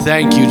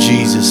Thank you,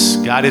 Jesus.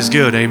 God is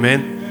good,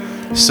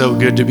 amen. So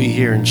good to be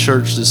here in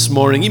church this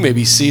morning. You may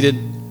be seated.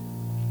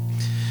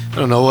 I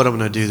don't know what I'm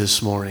going to do this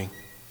morning.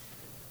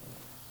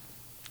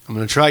 I'm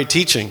going to try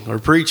teaching or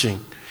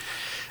preaching.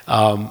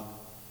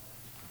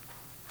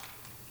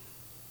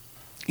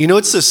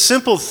 It's the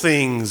simple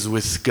things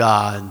with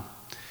God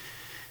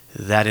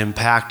that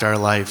impact our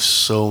life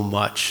so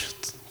much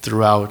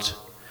throughout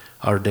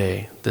our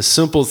day. The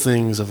simple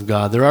things of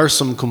God. There are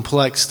some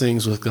complex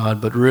things with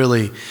God, but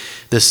really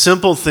the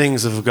simple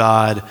things of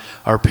God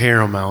are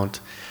paramount.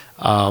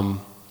 We're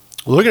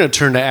going to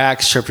turn to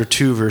Acts chapter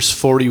 2, verse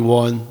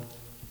 41.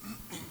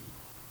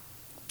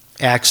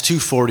 Acts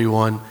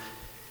 2:41.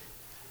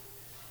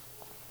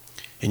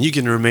 And you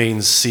can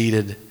remain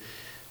seated.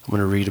 I'm going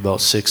to read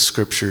about 6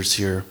 scriptures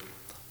here.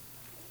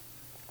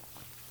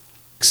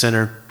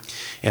 Center.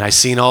 And I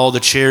seen all the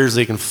chairs.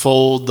 They can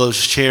fold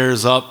those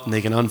chairs up and they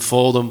can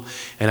unfold them.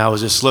 And I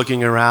was just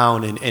looking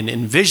around and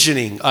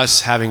envisioning us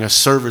having a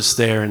service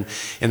there. And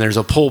there's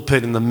a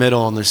pulpit in the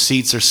middle and the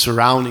seats are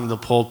surrounding the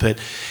pulpit.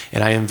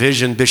 And I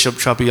envisioned Bishop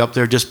Truppy up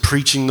there just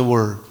preaching the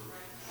word.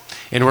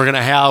 And we're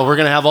gonna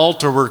have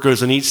altar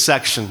workers in each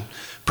section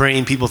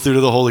praying people through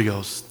to the Holy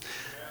Ghost.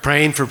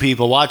 Praying for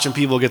people, watching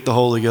people get the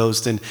Holy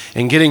Ghost and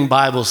getting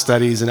Bible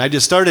studies. And I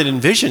just started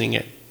envisioning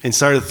it and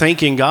started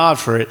thanking God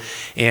for it.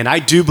 And I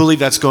do believe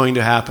that's going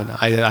to happen.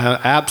 I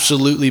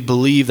absolutely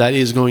believe that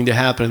is going to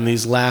happen in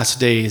these last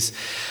days.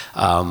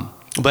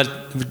 But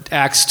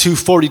Acts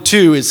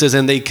 2:42, it says,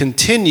 and they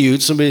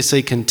continued, somebody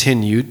say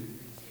continued,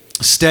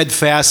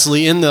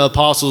 steadfastly in the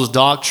apostles'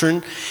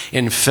 doctrine,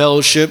 in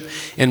fellowship,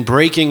 in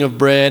breaking of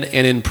bread,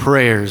 and in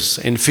prayers.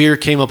 And fear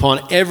came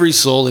upon every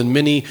soul, and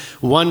many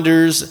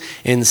wonders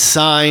and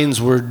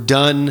signs were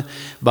done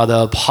by the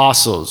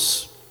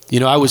apostles.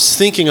 I was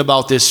thinking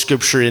about this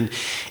scripture,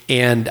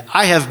 and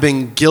I have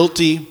been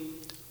guilty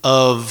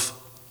of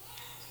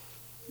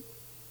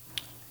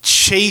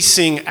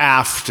chasing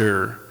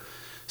after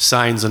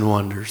signs and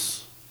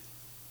wonders.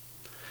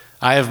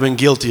 I have been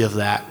guilty of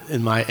that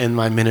in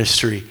my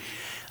ministry.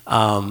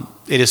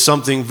 It is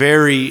something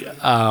very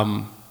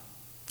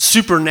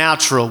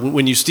supernatural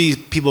when you see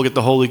people get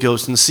the Holy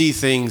Ghost and see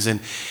things, and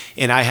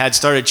I had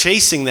started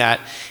chasing that,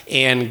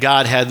 and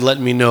God had let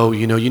me know,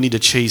 you need to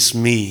chase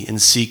me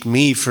and seek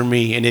me for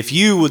me. And if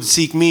you would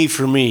seek me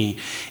for me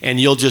and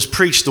you'll just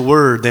preach the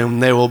word, then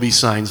there will be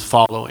signs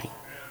following.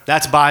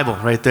 That's Bible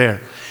right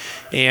there.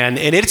 And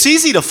it's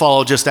easy to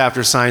follow just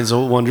after signs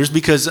and wonders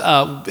because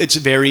it's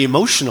very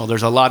emotional.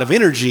 There's a lot of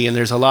energy and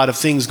there's a lot of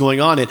things going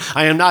on. And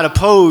I am not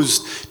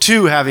opposed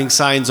to having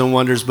signs and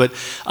wonders, but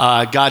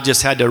God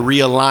just had to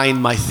realign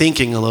my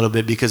thinking a little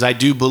bit because I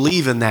do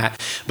believe in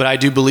that. But I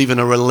do believe in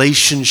a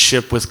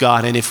relationship with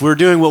God. And if we're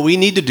doing what we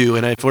need to do,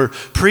 and if we're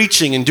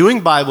preaching and doing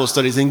Bible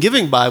studies and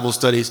giving Bible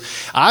studies,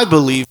 I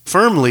believe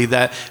firmly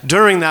that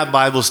during that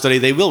Bible study,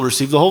 they will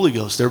receive the Holy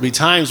Ghost. There'll be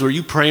times where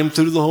you pray them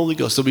through the Holy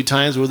Ghost. There'll be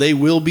times where they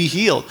will be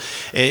healed.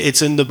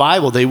 It's in the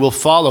Bible. They will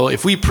follow.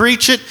 If we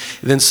preach it,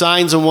 then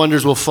signs and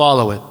wonders will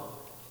follow it.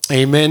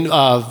 Amen.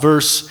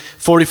 Verse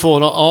 44,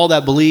 and all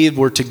that believed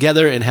were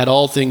together and had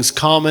all things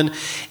common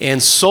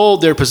and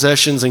sold their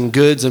possessions and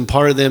goods and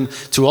parted them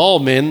to all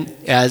men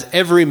as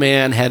every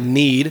man had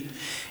need.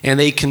 And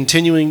they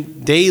continuing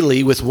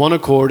daily with one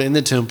accord in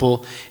the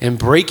temple and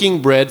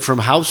breaking bread from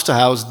house to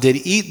house did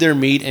eat their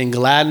meat in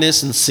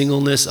gladness and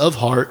singleness of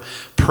heart,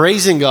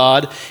 praising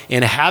God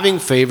and having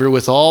favor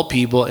with all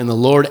people. And the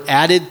Lord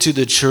added to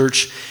the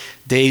church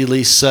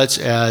daily such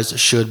as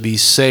should be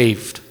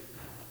saved.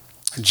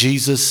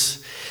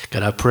 Jesus,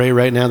 God, I pray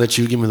right now that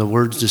you give me the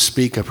words to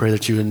speak. I pray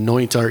that you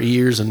anoint our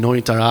ears,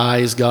 anoint our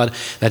eyes, God,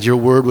 that your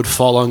word would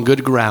fall on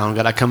good ground.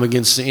 God, I come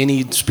against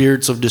any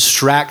spirits of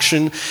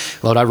distraction.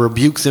 Lord, I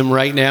rebuke them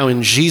right now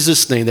in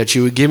Jesus' name, that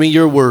you would give me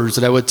your words,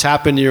 that I would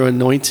tap into your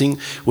anointing.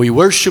 We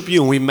worship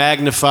you and we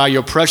magnify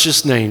your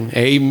precious name.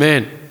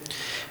 Amen.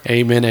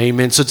 Amen.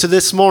 Amen. So to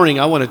this morning,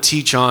 I want to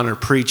teach on or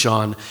preach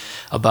on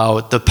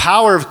about the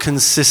power of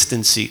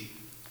consistency.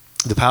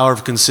 The power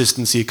of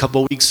consistency. A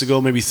couple of weeks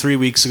ago, maybe 3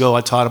 weeks ago,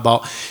 I taught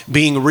about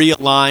being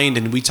realigned,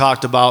 and we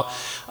talked about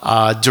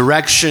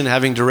direction,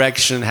 having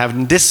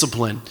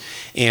discipline.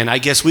 And I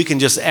guess we can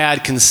just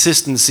add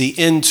consistency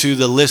into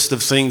the list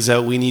of things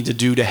that we need to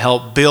do to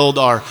help build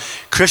our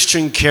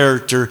Christian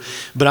character.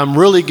 But I'm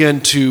really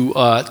going to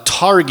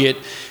target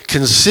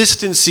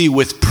consistency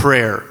with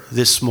prayer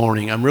this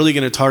morning. I'm really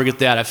going to target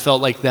that. I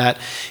felt like that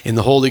in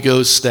the Holy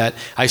Ghost that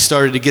I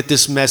started to get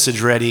this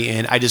message ready,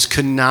 and I just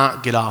could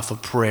not get off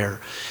of prayer.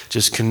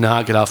 Just could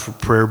not get off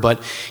of prayer.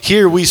 But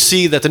here we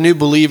see that the new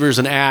believers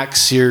in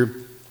Acts here,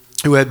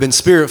 who had been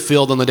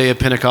spirit-filled on the day of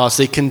Pentecost,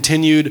 they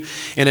continued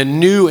in a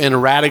new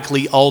and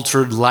radically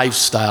altered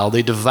lifestyle.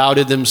 They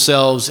devoted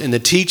themselves in the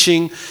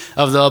teaching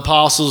of the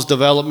apostles'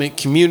 development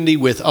community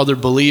with other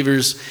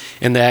believers.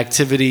 In the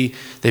activity,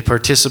 they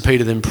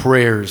participated in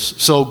prayers.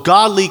 So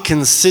godly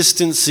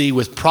consistency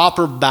with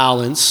proper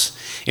balance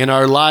in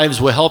our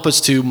lives will help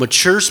us to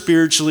mature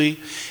spiritually.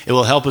 It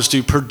will help us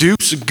to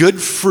produce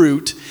good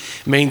fruit,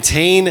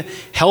 maintain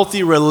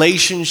healthy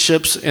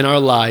relationships in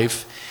our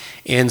life,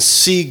 and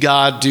see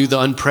God do the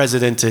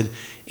unprecedented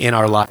in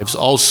our lives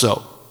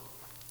also.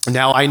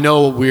 Now, I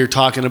know we're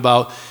talking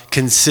about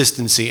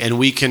consistency, and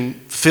we can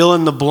fill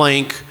in the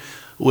blank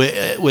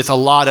with a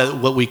lot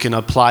of what we can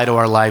apply to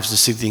our lives to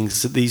see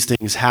these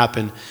things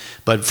happen.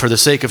 But for the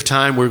sake of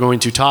time, we're going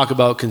to talk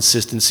about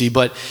consistency.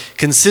 But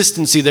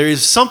consistency, there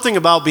is something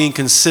about being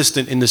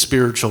consistent in the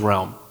spiritual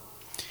realm.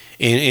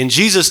 And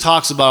Jesus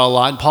talks about it a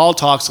lot, and Paul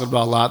talks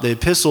about it a lot, the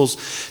epistles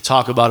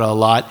talk about it a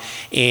lot.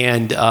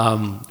 And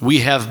we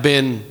have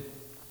been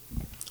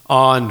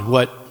on,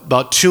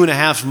 about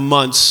 2.5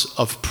 months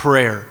of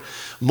prayer,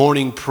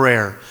 morning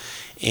prayer.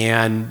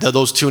 And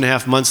those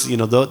 2.5 months,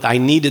 I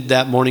needed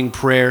that morning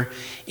prayer,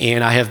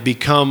 and I have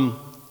become,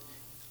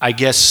 I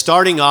guess,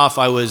 starting off,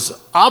 I was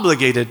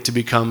obligated to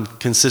become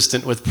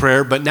consistent with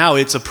prayer, but now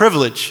it's a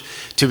privilege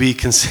to be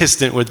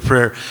consistent with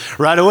prayer.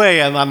 Right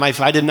away,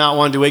 I did not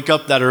want to wake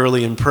up that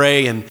early and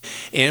pray,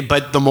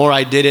 but the more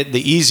I did it,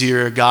 the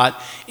easier it got,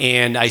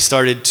 and I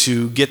started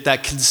to get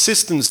that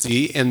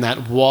consistency and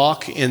that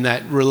walk and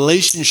that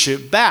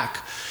relationship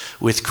back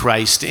with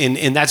Christ,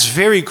 and that's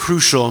very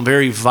crucial and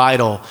very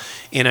vital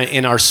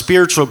in our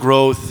spiritual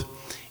growth,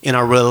 in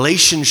our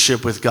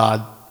relationship with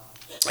God.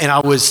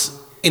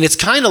 And it's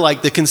kind of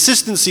like the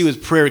consistency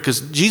with prayer,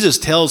 because Jesus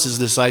tells his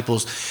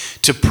disciples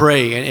to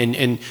pray,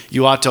 and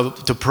you ought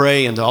to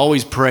pray and to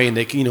always pray, and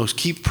they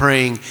keep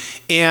praying.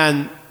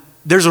 And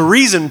there's a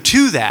reason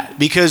to that,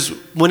 because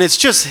when it's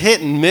just hit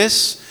and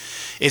miss,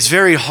 it's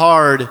very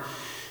hard.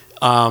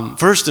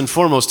 First and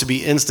foremost, to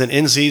be instant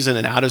in season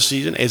and out of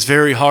season. It's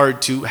very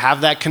hard to have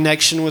that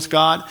connection with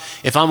God.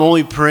 If I'm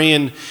only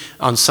praying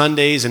on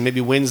Sundays and maybe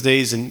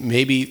Wednesdays and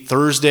maybe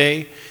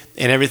Thursday,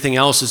 and everything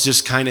else is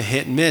just kind of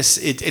hit and miss,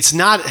 it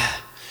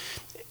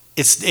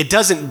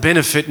doesn't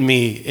benefit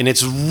me, and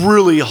it's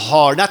really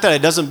hard. Not that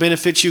it doesn't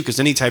benefit you,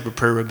 because any type of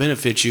prayer would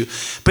benefit you,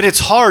 but it's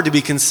hard to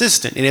be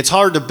consistent, and it's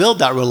hard to build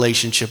that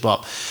relationship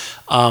up.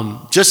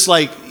 Just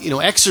like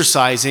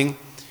exercising.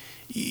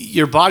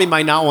 Your body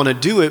might not want to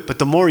do it, but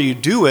the more you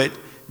do it,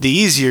 the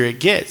easier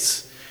it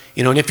gets.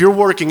 And if you're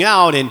working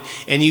out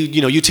and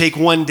you take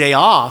one day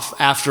off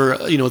after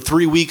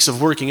 3 weeks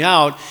of working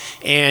out,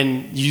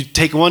 and you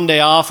take one day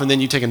off and then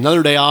you take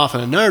another day off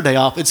and another day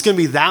off, it's going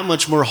to be that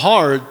much more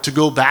hard to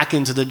go back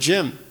into the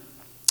gym.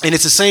 And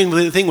it's the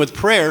same thing with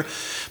prayer.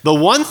 But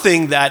one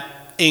thing that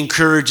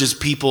encourages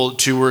people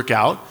to work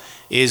out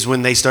is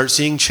when they start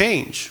seeing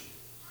change,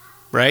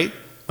 right?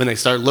 When they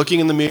start looking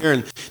in the mirror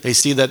and they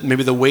see that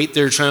maybe the weight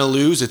they're trying to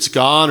lose, it's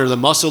gone, or the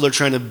muscle they're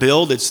trying to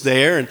build, it's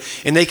there,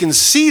 and they can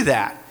see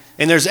that,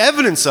 and there's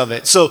evidence of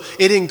it. So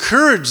it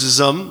encourages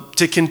them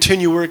to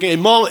continue working. It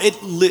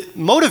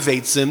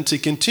motivates them to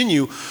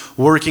continue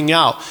working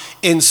out.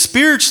 And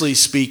spiritually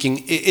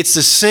speaking, it's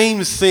the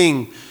same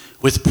thing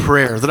with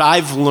prayer that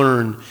I've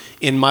learned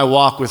in my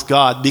walk with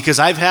God, because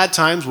I've had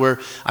times where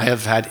I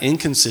have had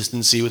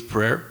inconsistency with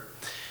prayer.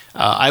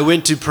 I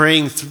went to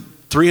praying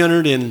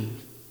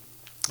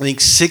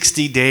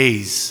 360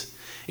 days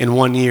in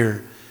 1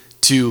 year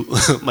to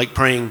like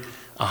praying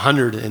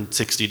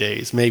 160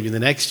 days maybe the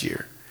next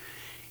year,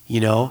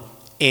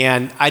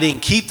 and I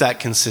didn't keep that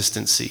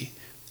consistency,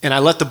 and I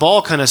let the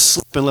ball kind of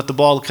slip and let the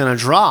ball kind of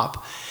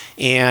drop.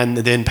 And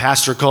then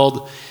pastor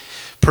called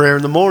prayer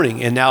in the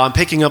morning, and now I'm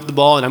picking up the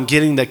ball and I'm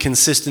getting that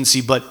consistency.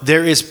 But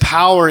there is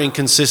power in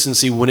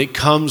consistency when it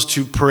comes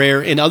to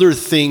prayer and other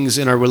things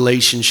in our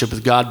relationship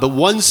with God. But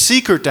one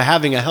secret to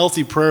having a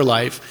healthy prayer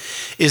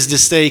life is to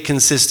stay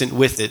consistent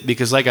with it,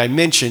 because like I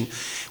mentioned,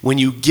 when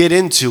you get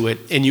into it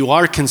and you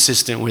are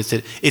consistent with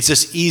it, it's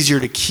just easier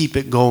to keep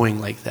it going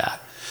like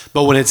that.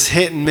 But when it's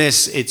hit and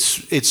miss,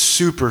 it's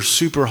super,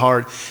 super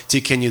hard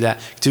to continue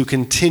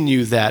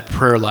that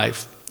prayer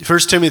life. 1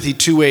 Timothy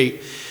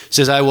 2:8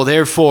 says, I will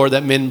therefore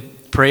that men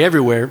pray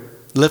everywhere,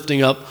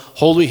 lifting up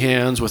holy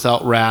hands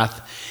without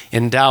wrath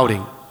and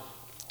doubting.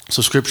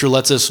 So Scripture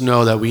lets us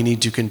know that we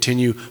need to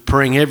continue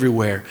praying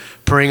everywhere,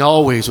 praying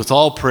always with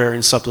all prayer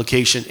and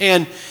supplication.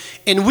 And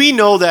we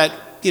know that,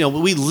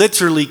 we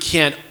literally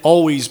can't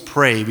always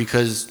pray,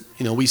 because,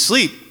 we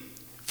sleep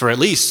for at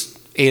least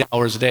 8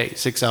 hours a day,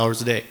 6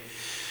 hours a day.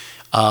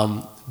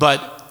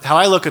 But how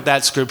I look at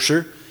that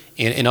Scripture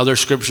and other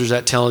Scriptures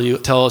that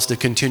tell us to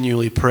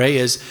continually pray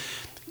is,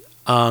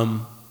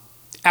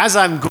 as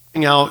I'm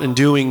going out and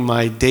doing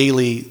my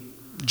daily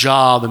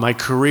job and my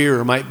career,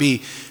 it might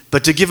be,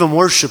 but to give him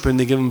worship and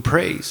to give him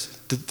praise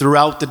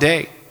throughout the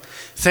day,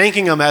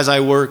 thanking him as I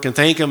work and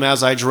thank him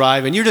as I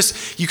drive. And you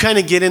kind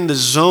of get in the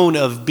zone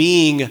of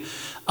being in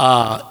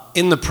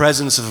the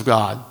presence of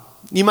God.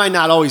 You might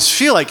not always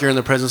feel like you're in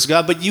the presence of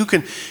God, but you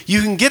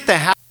can get the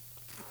habit.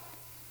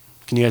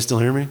 Can you guys still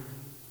hear me? I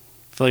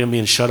feel like I'm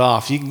being shut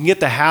off. You can get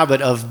the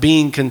habit of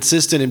being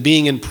consistent and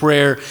being in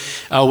prayer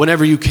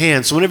whenever you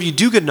can. So whenever you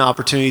do get an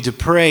opportunity to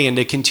pray and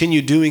to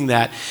continue doing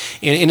that,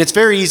 and it's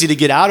very easy to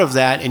get out of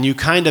that, and you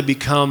kind of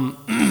become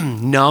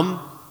numb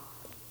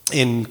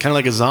and kind of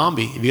like a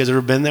zombie. Have you guys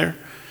ever been there?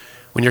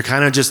 When you're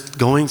kind of just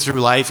going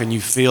through life and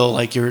you feel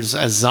like you're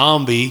a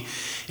zombie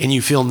and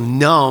you feel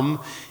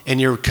numb and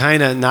you're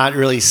kind of not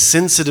really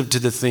sensitive to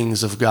the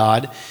things of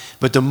God.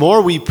 But the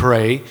more we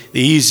pray,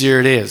 the easier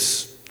it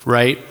is,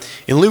 right?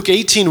 In Luke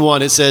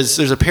 18:1, it says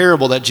there's a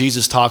parable that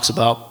Jesus talks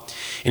about.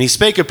 And he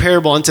spake a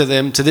parable unto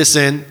them to this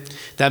end,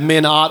 that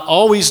men ought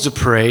always to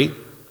pray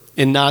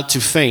and not to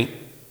faint.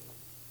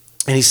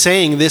 And he's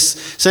saying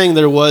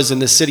there was in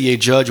the city a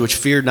judge which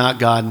feared not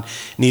God,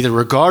 neither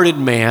regarded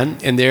man.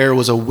 And there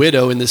was a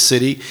widow in the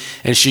city,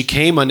 and she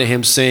came unto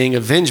him, saying,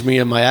 Avenge me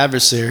of my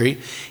adversary.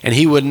 And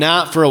he would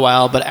not for a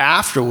while, but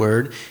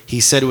afterward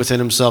he said within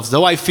himself,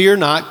 Though I fear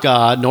not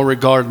God, nor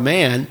regard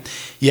man,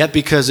 yet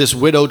because this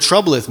widow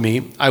troubleth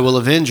me, I will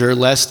avenge her,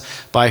 lest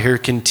by her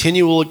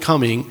continual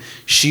coming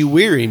she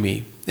weary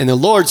me. And the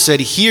Lord said,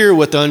 Hear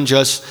what the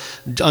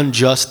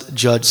unjust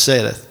judge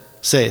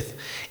saith.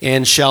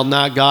 And shall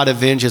not God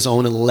avenge his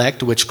own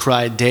elect, which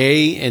cry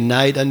day and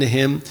night unto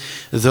him,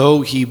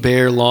 though he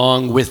bear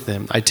long with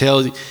them? I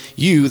tell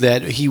you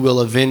that he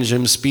will avenge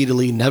them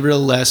speedily.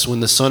 Nevertheless,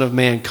 when the Son of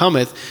Man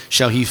cometh,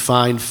 shall he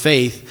find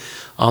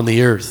faith on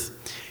the earth?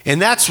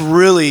 And that's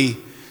really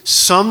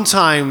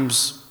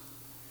sometimes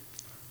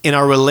in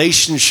our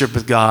relationship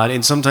with God,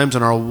 and sometimes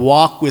in our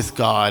walk with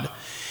God,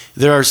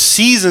 there are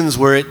seasons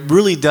where it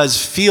really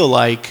does feel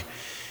like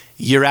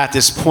you're at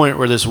this point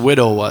where this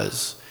widow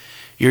was.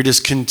 You're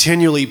just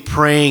continually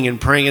praying, and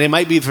it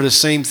might be for the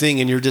same thing,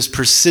 and you're just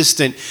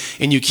persistent,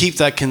 and you keep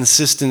that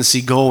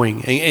consistency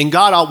going. And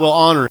God will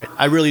honor it.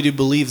 I really do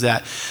believe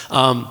that.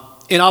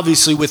 And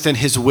obviously within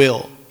his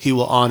will, he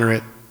will honor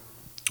it.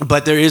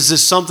 But there is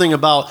this something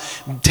about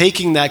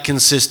taking that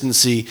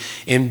consistency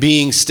and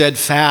being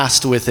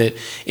steadfast with it,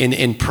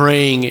 and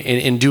praying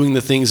and doing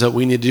the things that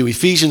we need to do.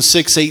 Ephesians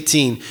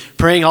 6:18,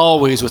 praying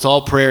always with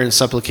all prayer and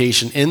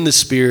supplication in the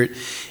Spirit,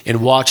 and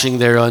watching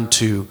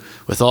thereunto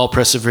with all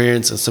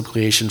perseverance and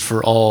supplication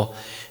for all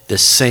the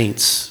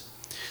saints.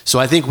 So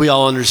I think we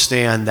all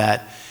understand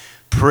that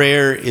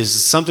prayer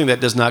is something that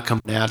does not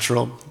come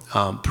natural.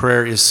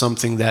 Prayer is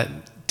something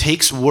that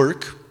takes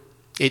work.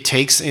 It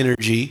takes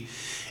energy.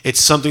 It's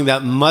something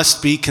that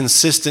must be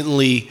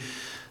consistently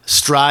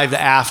strived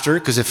after,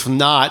 because if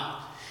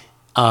not,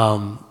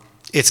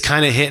 it's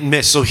kind of hit and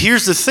miss. So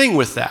here's the thing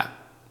with that,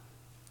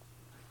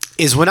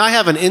 is when I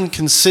have an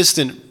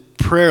inconsistent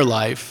prayer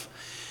life,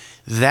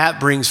 that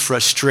brings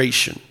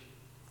frustration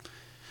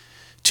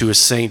to a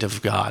saint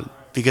of God,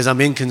 because I'm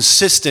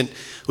inconsistent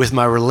with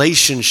my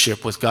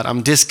relationship with God.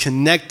 I'm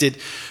disconnected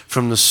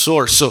from the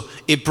source. So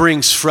it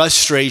brings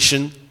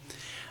frustration.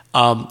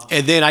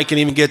 And then I can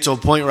even get to a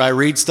point where I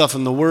read stuff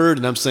in the Word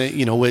and I'm saying,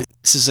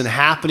 this isn't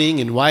happening,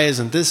 and why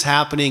isn't this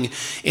happening?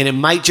 And it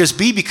might just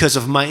be because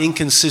of my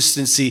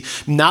inconsistency,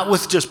 not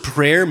with just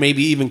prayer,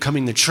 maybe even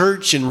coming to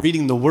church and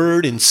reading the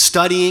Word and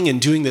studying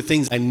and doing the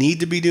things I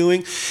need to be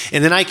doing.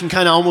 And then I can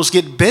kind of almost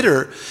get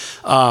bitter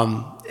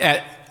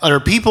at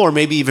other people, or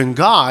maybe even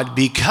God,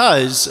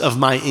 because of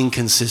my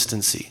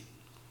inconsistency.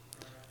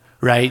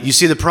 Right? You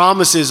see the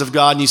promises of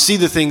God, and you see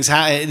the things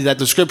that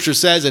the Scripture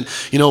says, and,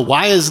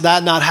 why is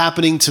that not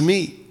happening to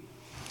me?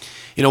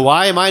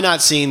 Why am I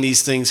not seeing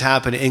these things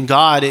happen? And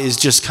God is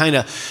just kind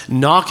of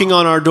knocking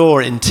on our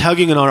door and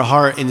tugging on our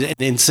heart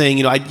and saying,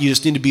 you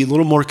just need to be a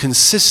little more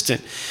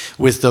consistent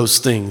with those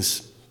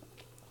things.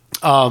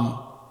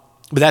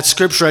 But that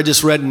scripture I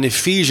just read in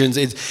Ephesians,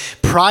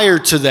 prior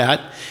to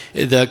that,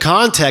 the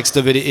context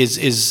of it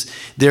is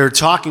they're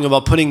talking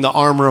about putting the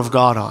armor of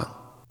God on.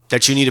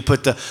 That you need to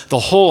put the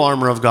whole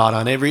armor of God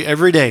on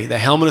every day, the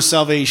helmet of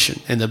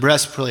salvation and the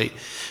breastplate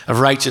of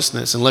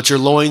righteousness, and let your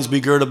loins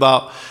be girt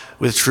about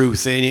with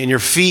truth, and your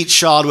feet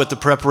shod with the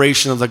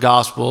preparation of the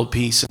gospel of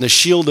peace, and the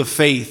shield of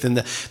faith, and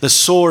the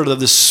sword of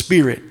the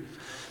Spirit,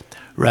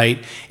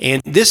 right?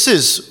 And this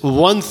is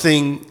one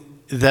thing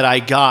that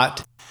I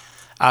got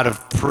out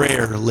of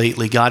prayer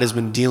lately. God has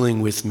been dealing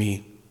with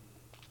me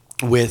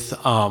with,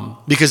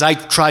 because I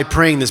try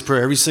praying this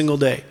prayer every single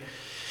day.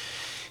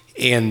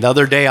 And the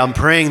other day I'm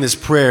praying this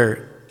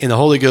prayer, and the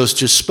Holy Ghost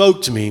just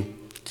spoke to me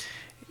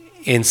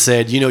and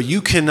said,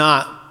 you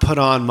cannot put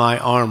on my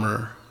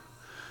armor.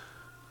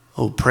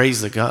 Oh,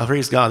 praise God.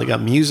 They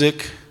got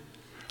music,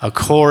 a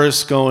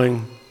chorus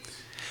going.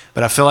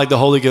 But I feel like the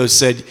Holy Ghost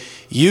said,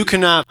 you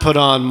cannot put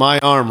on my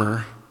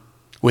armor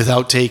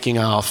without taking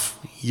off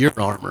your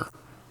armor.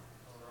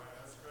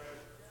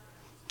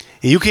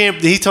 He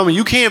told me,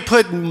 you can't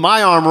put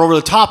my armor over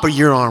the top of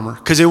your armor,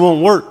 because it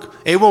won't work.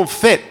 It won't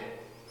fit.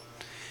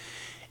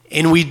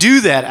 And we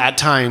do that at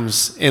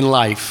times in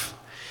life.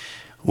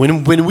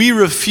 When we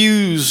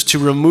refuse to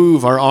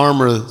remove our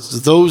armor,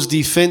 those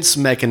defense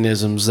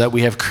mechanisms that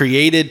we have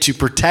created to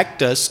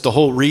protect us, the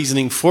whole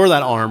reasoning for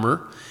that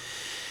armor,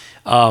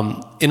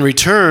 in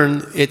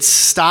return, it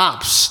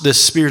stops the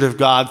Spirit of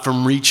God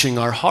from reaching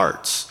our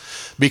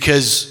hearts,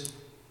 because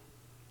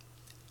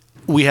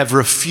we have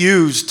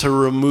refused to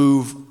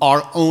remove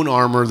our own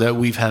armor that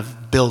we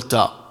have built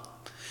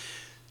up.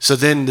 So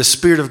then the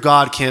Spirit of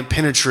God can't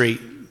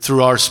penetrate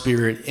through our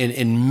spirit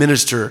and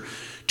minister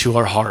to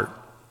our heart,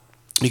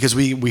 because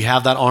we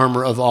have that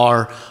armor of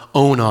our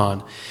own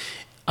on.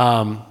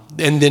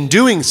 And then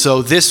doing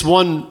so, this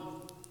one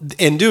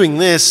in doing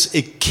this,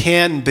 it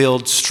can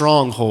build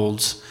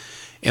strongholds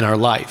in our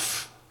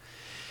life.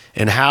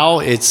 And how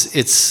it's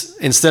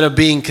instead of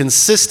being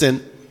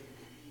consistent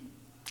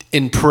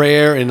in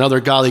prayer and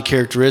other godly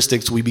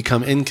characteristics, we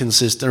become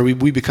inconsistent, or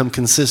we become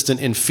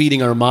consistent in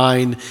feeding our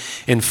mind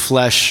and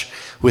flesh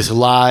with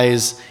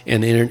lies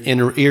and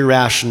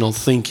irrational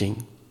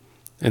thinking.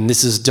 And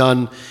this is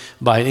done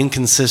by an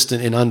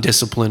inconsistent and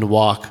undisciplined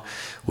walk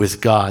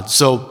with God.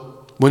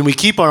 So when we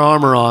keep our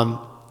armor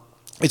on,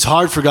 it's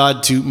hard for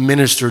God to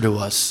minister to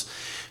us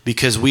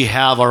because we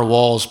have our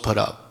walls put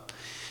up.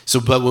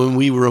 But when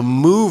we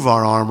remove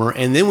our armor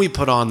and then we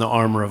put on the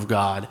armor of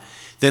God,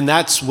 then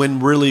that's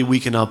when really we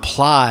can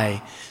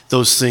apply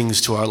those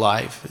things to our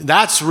life.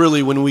 That's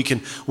really when we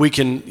can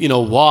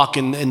walk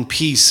in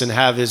peace and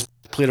have his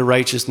plate of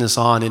righteousness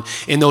on and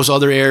in those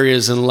other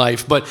areas in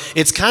life. But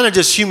it's kind of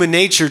just human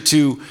nature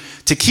to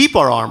keep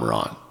our armor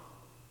on.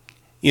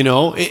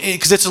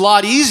 Because it's a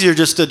lot easier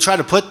just to try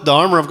to put the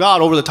armor of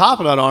God over the top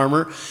of that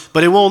armor,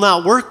 but it will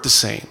not work the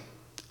same.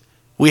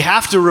 We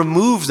have to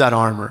remove that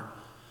armor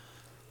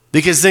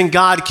because then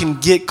God can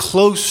get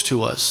close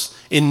to us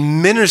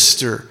and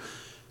minister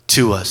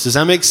to us. Does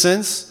that make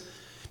sense?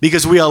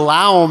 Because we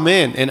allow him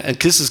in. And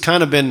this has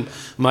kind of been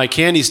my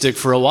candy stick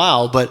for a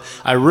while, but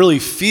I really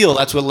feel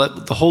that's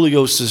what the Holy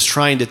Ghost is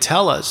trying to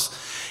tell us,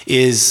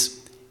 is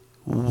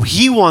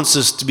he wants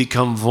us to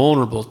become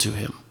vulnerable to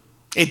him.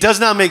 It does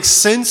not make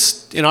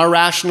sense in our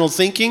rational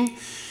thinking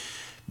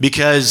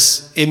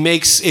because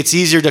it's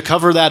easier to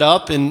cover that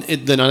up than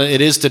it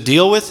is to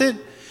deal with it.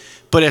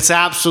 But it's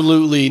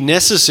absolutely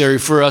necessary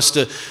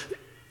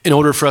in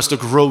order for us to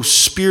grow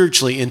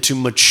spiritually and to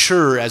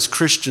mature as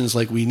Christians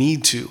like we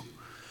need to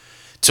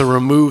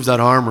remove that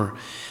armor.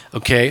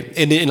 Okay?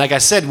 And like I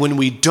said, when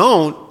we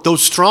don't,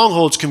 those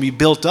strongholds can be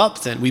built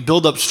up then. We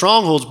build up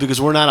strongholds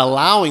because we're not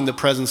allowing the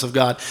presence of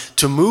God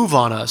to move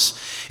on us.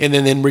 And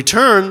then in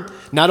return,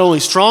 not only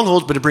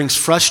strongholds, but it brings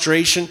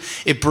frustration.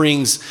 It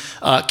brings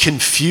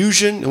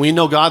confusion. And we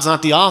know God's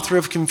not the author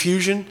of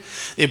confusion.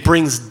 It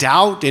brings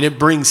doubt and it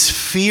brings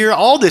fear,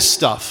 all this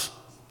stuff.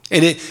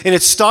 And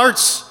it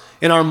starts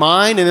in our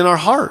mind and in our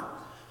heart.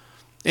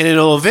 And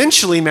it'll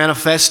eventually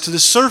manifest to the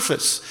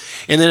surface.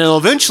 And then it'll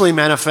eventually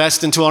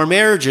manifest into our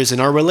marriages and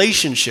our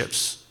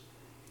relationships.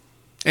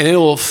 And it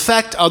will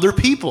affect other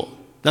people.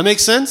 That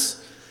makes sense?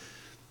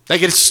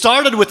 Like it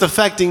started with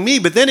affecting me,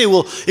 but then it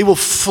will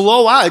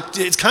flow out.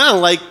 It's kind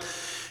of like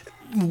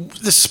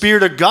the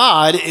Spirit of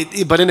God,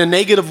 but in a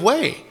negative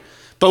way.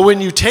 But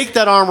when you take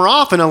that armor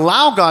off and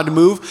allow God to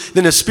move,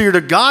 then the Spirit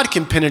of God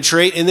can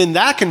penetrate, and then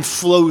that can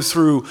flow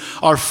through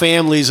our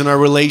families and our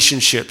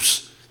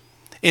relationships.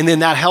 And then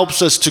that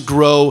helps us to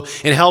grow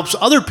and helps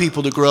other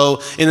people to grow.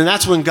 And then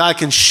that's when God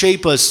can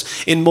shape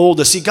us and mold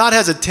us. See, God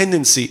has a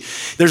tendency.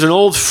 There's an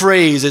old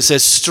phrase that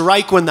says,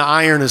 strike when the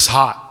iron is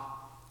hot.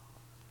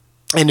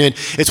 And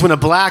it's when a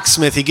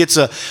blacksmith, he gets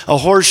a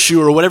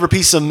horseshoe or whatever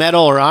piece of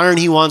metal or iron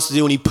he wants to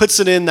do, and he puts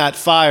it in that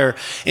fire,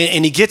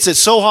 and he gets it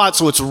so hot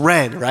so it's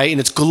red, right? And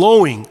it's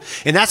glowing.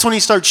 And that's when he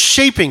starts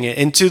shaping it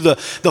into the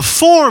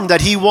form that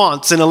he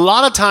wants. And a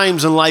lot of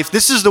times in life,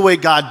 this is the way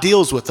God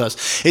deals with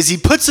us, is he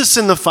puts us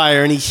in the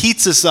fire and he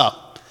heats us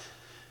up.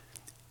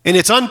 And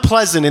it's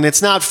unpleasant and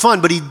it's not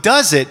fun, but he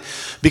does it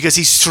because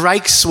he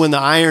strikes when the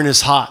iron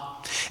is hot.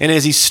 And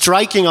as he's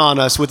striking on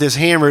us with his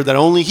hammer that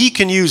only he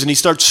can use, and he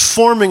starts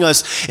forming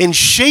us and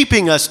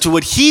shaping us to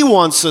what he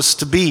wants us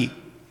to be,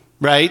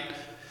 right?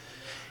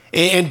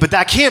 But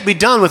that can't be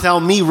done without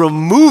me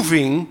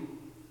removing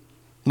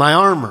my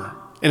armor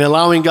and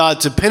allowing God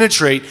to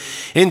penetrate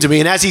into me.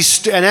 And as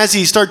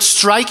he starts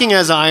striking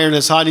as iron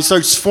is hot, he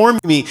starts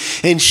forming me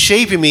and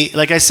shaping me.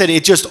 Like I said,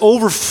 it just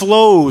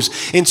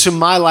overflows into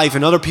my life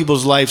and other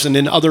people's lives and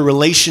in other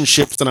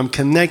relationships that I'm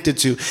connected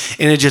to.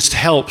 And it just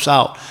helps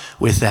out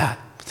with that.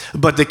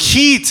 But the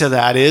key to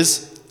that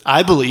is,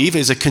 I believe,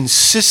 is a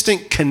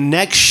consistent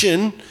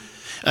connection,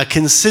 a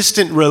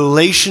consistent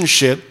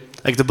relationship.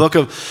 Like the book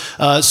of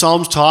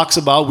Psalms talks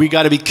about, we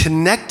got to be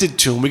connected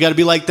to him. We got to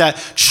be like that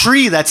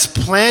tree that's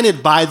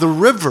planted by the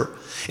river.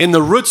 And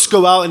the roots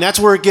go out, and that's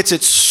where it gets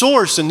its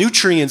source and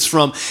nutrients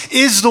from,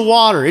 is the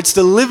water. It's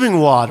the living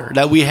water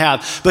that we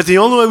have. But the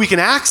only way we can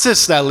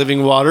access that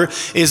living water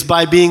is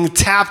by being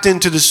tapped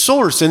into the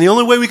source. And the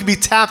only way we can be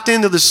tapped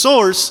into the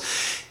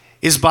source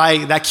is by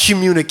that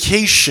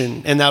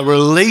communication and that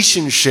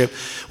relationship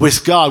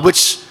with God,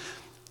 which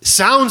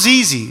sounds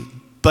easy,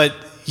 but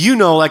you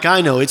know, like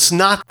I know, it's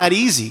not that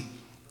easy.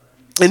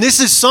 And this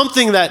is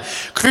something that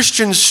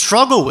Christians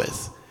struggle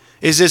with,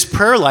 is this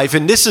prayer life.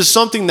 And this is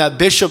something that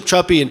Bishop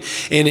Chuppy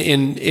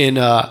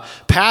and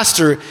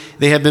Pastor,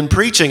 they have been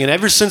preaching. And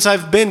ever since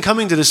I've been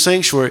coming to the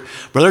sanctuary,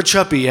 Brother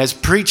Chuppy has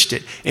preached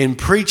it and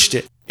preached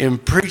it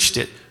and preached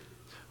it.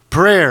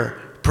 Prayer,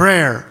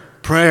 prayer,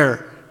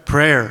 prayer,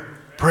 prayer,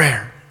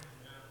 prayer.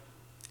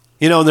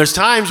 You know, and there's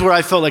times where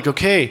I felt like,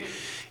 okay,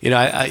 you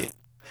know,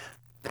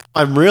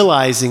 I'm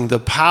realizing the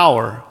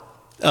power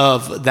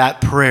of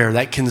that prayer,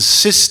 that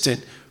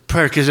consistent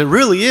prayer, because it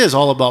really is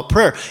all about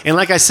prayer. And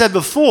like I said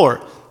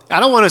before, I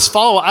don't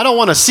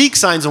want to seek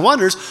signs and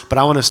wonders, but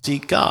I want to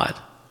seek God.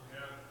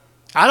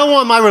 I don't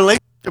want my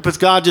relationship with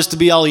God just to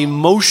be all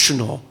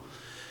emotional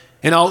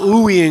and all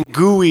ooey and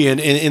gooey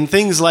and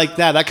things like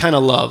that kind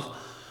of love.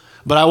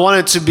 But I want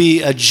it to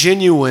be a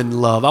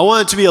genuine love. I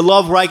want it to be a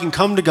love where I can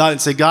come to God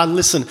and say, God,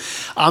 listen,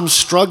 I'm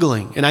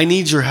struggling and I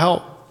need your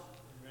help.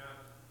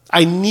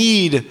 I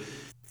need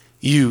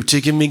you to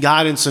give me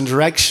guidance and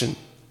direction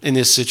in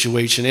this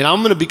situation. And I'm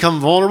going to become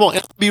vulnerable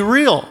and be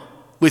real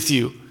with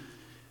you.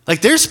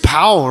 Like, there's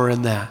power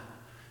in that.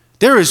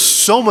 There is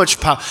so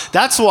much power.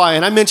 That's why,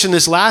 and I mentioned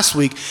this last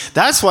week,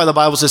 that's why the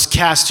Bible says,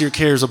 cast your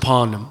cares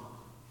upon him.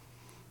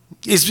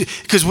 Is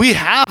because we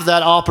have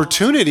that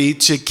opportunity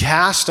to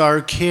cast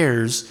our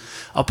cares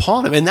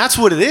upon him. And that's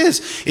what it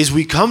is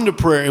we come to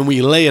prayer and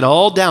we lay it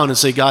all down and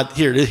say, God,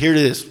 here it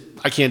is.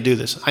 I can't do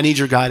this. I need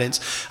your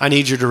guidance. I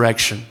need your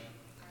direction.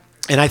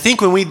 And I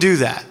think when we do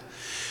that,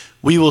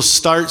 we will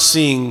start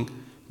seeing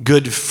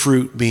good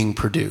fruit being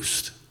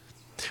produced.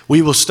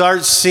 We will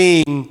start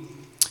seeing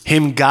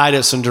him guide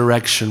us in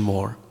direction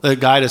more,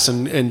 guide us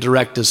and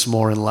direct us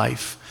more in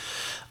life.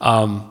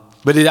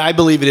 But I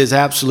believe it is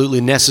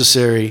absolutely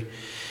necessary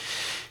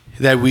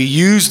that we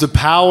use the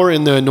power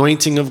and the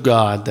anointing of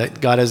God that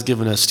God has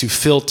given us to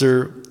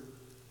filter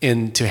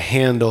and to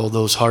handle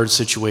those hard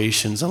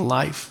situations in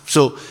life.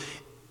 So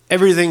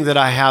everything that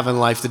I have in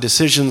life, the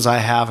decisions I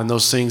have and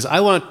those things, I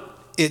want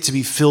it to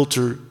be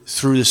filtered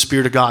through the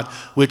Spirit of God,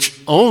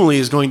 which only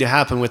is going to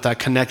happen with that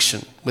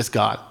connection with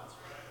God.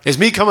 It's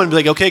me coming and be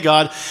like, okay,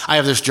 God, I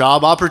have this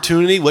job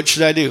opportunity. What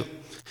should I do?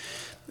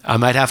 I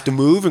might have to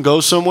move and go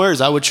somewhere. Is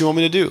that what you want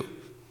me to do?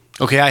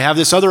 Okay, I have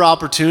this other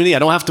opportunity. I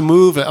don't have to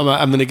move.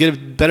 I'm going to get a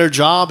better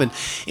job and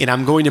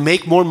I'm going to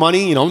make more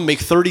money. I'm going to make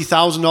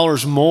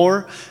 $30,000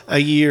 more a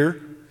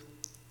year.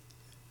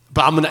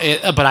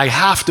 But I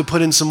have to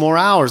put in some more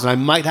hours and I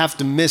might have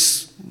to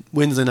miss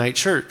Wednesday night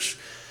church.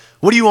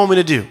 What do you want me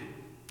to do?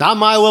 Not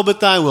my will,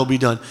 but thy will be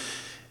done.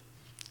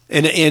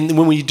 And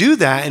when we do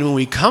that and when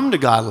we come to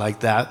God like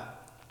that,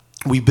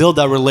 we build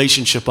that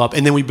relationship up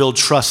and then we build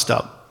trust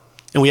up.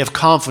 And we have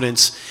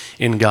confidence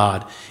in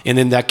God. And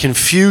then that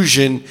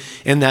confusion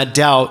and that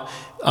doubt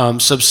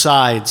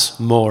subsides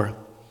more.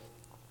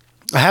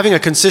 Having a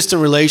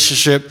consistent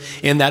relationship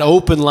and that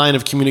open line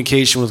of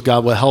communication with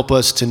God will help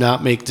us to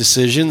not make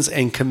decisions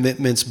and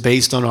commitments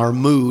based on our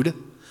mood,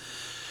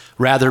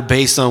 rather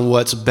based on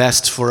what's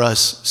best for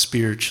us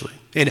spiritually.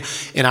 And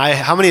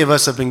how many of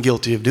us have been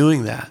guilty of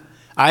doing that?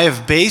 I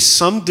have based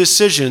some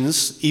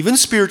decisions, even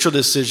spiritual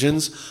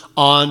decisions,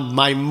 on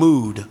my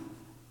mood.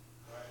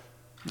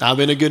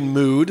 I'm in a good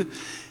mood,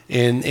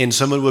 and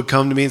someone would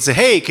come to me and say,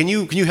 hey, can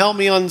you help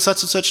me on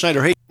such and such night?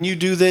 Or hey, can you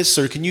do this?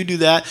 Or can you do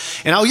that?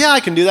 And oh yeah,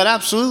 I can do that,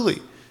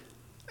 absolutely.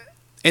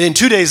 And then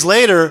 2 days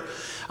later,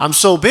 I'm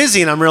so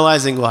busy and I'm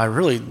realizing, well, I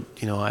really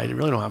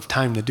don't have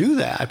time to do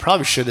that. I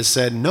probably should have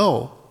said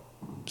no.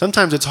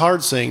 Sometimes it's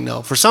hard saying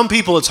no. For some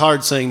people, it's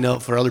hard saying no.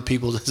 For other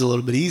people, it's a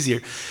little bit easier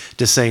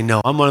to say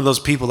no. I'm one of those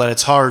people that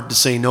it's hard to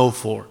say no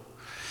for.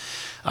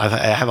 I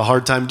have a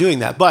hard time doing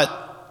that. But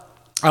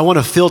I want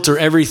to filter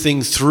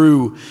everything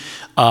through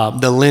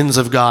the lens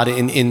of God,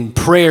 and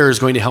prayer is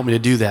going to help me to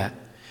do that.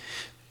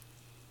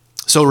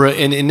 So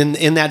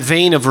in that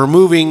vein of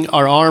removing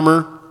our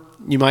armor,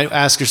 you might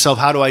ask yourself,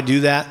 how do I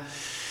do that?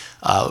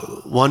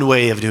 One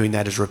way of doing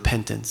that is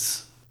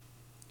repentance,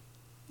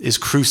 is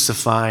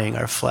crucifying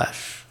our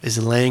flesh,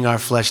 is laying our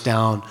flesh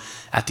down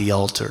at the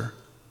altar.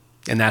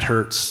 And that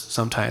hurts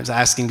sometimes,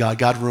 asking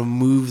God,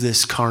 remove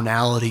this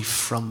carnality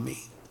from me.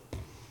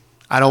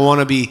 I don't want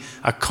to be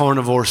a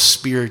carnivore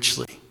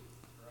spiritually.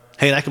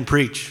 Hey, I can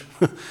preach.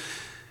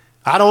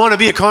 I don't want to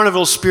be a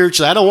carnivore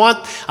spiritually. I don't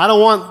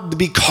want to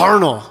be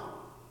carnal,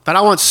 but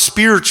I want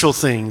spiritual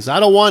things. I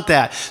don't want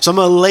that. So I'm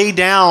going to lay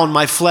down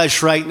my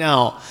flesh right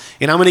now.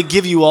 And I'm going to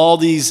give you all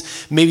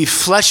these maybe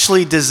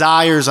fleshly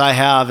desires I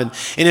have. And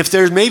if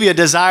there's maybe a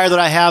desire that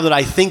I have that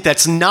I think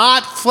that's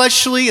not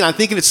fleshly, and I'm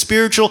thinking it's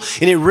spiritual,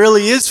 and it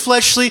really is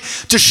fleshly,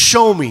 just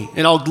show me.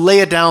 And I'll lay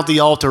it down at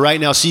the altar right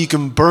now so you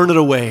can burn it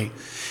away.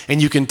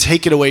 And you can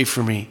take it away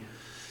from me.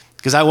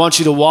 Because I want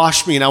you to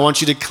wash me, and I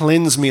want you to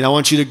cleanse me, and I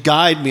want you to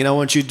guide me, and I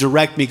want you to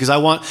direct me, because I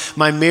want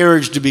my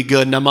marriage to be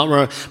good, and I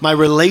want my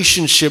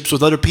relationships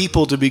with other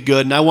people to be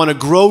good, and I want to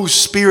grow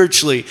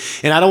spiritually,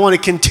 and I don't want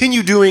to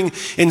continue doing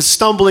and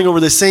stumbling over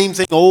the same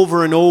thing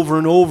over and over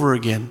and over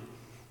again.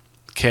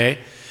 Okay?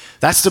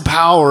 That's the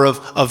power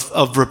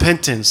of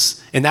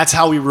repentance, and that's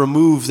how we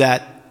remove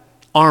that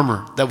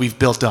armor that we've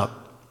built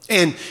up.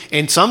 And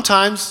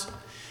sometimes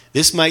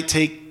this might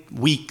take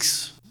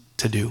weeks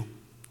to do.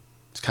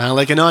 It's kind of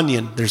like an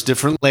onion. There's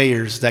different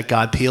layers that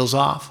God peels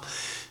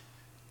off,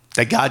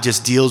 that God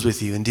just deals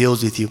with you and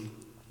deals with you.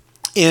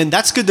 And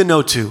that's good to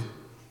know too.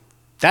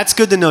 That's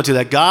good to know too,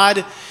 that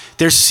God,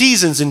 there's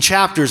seasons and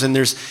chapters, and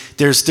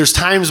there's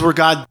times where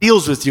God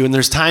deals with you, and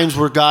there's times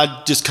where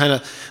God just kind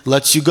of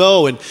lets you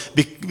go, and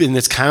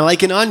it's kind of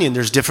like an onion.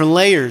 There's different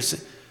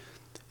layers.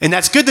 And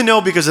that's good to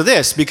know because of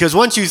this, because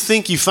once you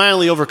think you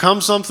finally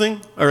overcome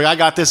something, or I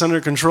got this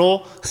under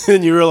control,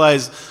 then you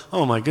realize,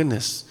 oh my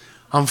goodness,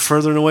 I'm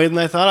further away than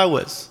I thought I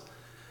was.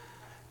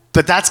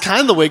 But that's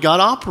kind of the way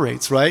God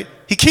operates, right?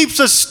 He keeps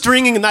us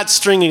not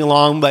stringing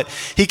along, but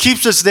he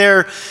keeps us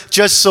there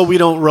just so we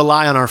don't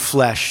rely on our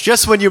flesh.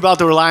 Just when you're about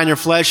to rely on your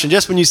flesh, and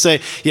just when you say,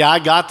 yeah, I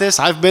got this,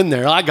 I've been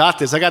there, I got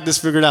this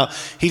figured out,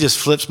 he just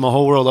flips my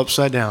whole world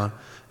upside down.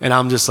 And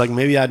I'm just like,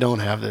 maybe I don't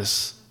have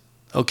this.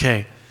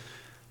 Okay.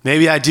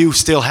 Maybe I do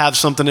still have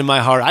something in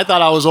my heart. I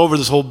thought I was over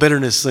this whole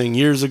bitterness thing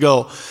years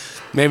ago.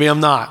 Maybe I'm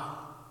not.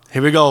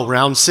 Here we go,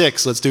 round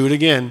 6. Let's do it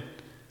again.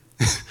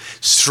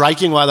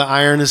 Striking while the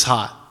iron is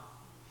hot.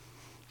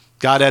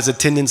 God has a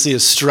tendency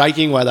of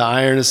striking while the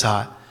iron is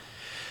hot.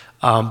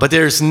 But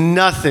there's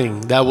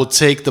nothing that will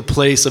take the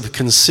place of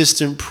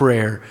consistent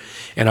prayer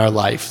in our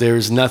life. There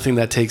is nothing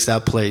that takes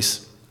that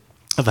place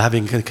of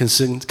having a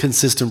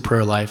consistent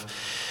prayer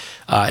life.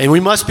 And we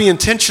must be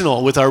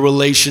intentional with our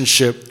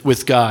relationship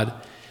with God.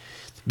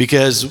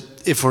 Because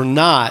if we're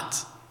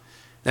not,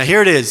 now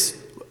here it is.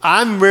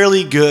 I'm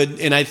really good,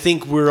 and I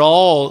think we're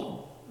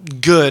all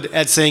good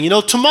at saying,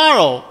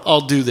 tomorrow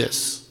I'll do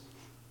this.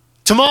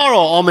 Tomorrow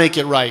I'll make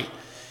it right.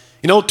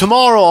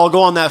 Tomorrow I'll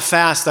go on that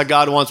fast that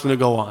God wants me to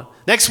go on.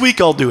 Next week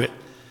I'll do it.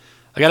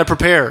 I got to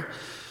prepare,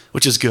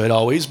 which is good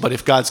always, but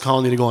if God's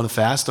calling you to go on a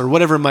fast or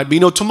whatever it might be,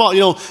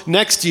 tomorrow,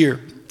 next year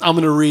I'm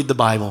going to read the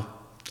Bible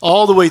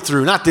all the way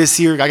through. Not this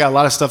year. I got a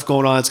lot of stuff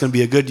going on. It's going to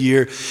be a good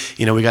year.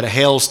 We got a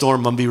hailstorm.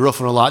 I'm going to be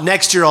roofing a lot.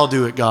 Next year I'll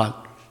do it, God.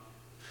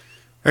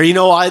 Or,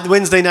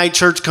 Wednesday night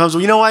church comes.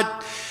 Well, you know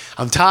what?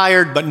 I'm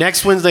tired, but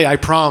next Wednesday, I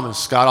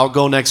promise, God, I'll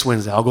go next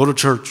Wednesday. I'll go to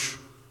church.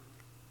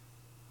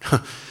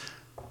 But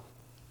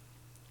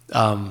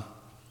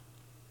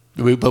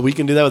we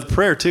can do that with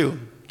prayer too.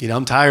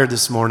 I'm tired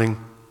this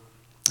morning.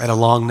 I had a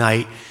long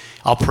night.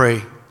 I'll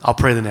pray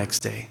the next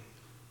day.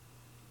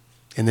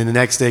 And then the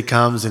next day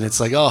comes and it's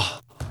like, oh,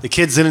 the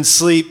kids didn't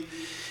sleep.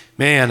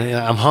 Man,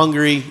 I'm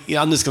hungry.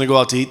 I'm just going to go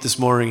out to eat this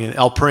morning and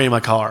I'll pray in my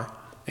car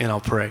and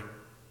I'll pray.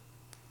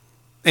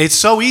 It's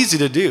so easy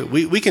to do.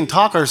 We can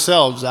talk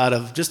ourselves out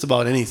of just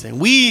about anything.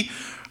 We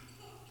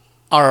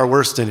are our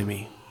worst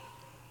enemy.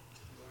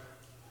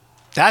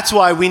 That's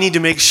why we need to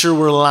make sure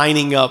we're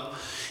lining up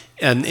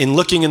and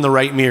looking in the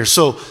right mirror.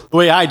 So the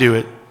way I do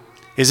it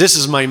is this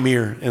is my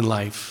mirror in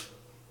life.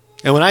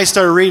 And when I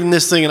start reading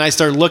this thing and I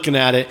start looking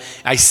at it,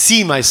 I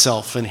see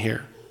myself in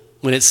here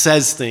when it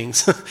says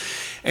things.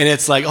 And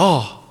it's like,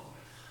 oh,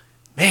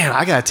 man,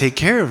 I got to take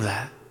care of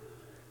that.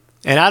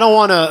 And I don't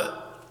want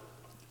to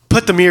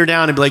put the mirror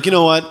down and be like, you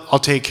know what? I'll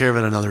take care of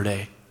it another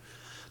day.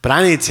 But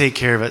I need to take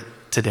care of it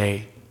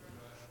today.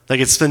 Like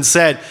it's been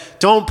said,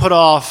 don't put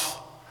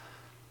off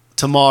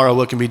tomorrow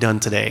what can be done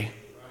today.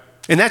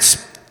 And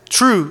that's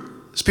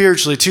true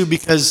spiritually too,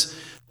 because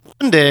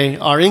one day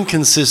our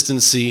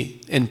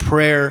inconsistency in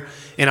prayer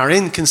and our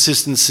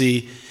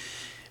inconsistency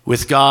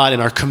with God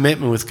and our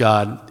commitment with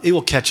God, it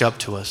will catch up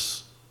to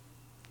us.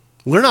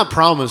 We're not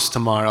promised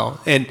tomorrow.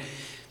 And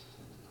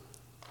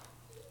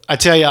I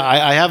tell you,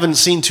 I haven't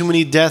seen too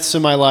many deaths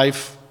in my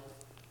life.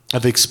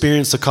 I've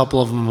experienced a couple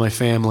of them in my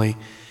family.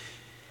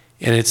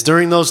 And it's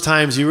during those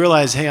times you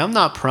realize, hey, I'm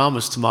not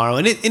promised tomorrow.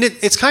 And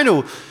it's kind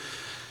of,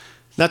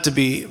 not to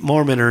be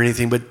Mormon or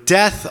anything, but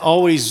death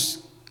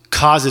always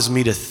causes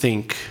me to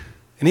think.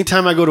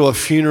 Anytime I go to a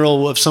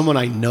funeral of someone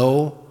I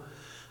know,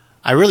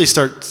 I really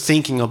start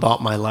thinking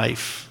about my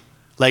life.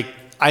 Like,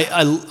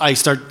 I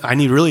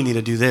really need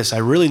to do this. I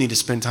really need to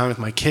spend time with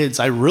my kids.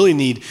 I really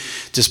need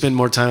to spend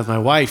more time with my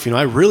wife.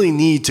 I really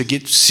need to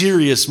get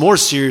more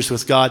serious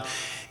with God.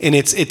 And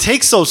it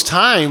takes those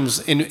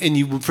times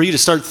for you to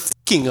start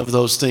thinking of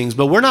those things.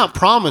 But we're not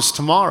promised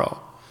tomorrow.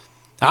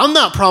 I'm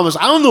not promised.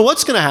 I don't know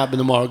what's going to happen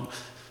tomorrow.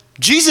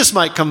 Jesus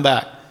might come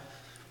back.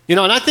 And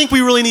I think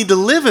we really need to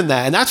live in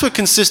that. And that's what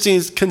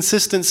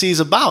consistency is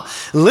about.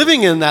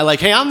 Living in that,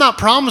 like, hey, I'm not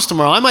promised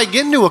tomorrow. I might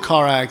get into a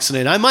car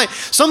accident.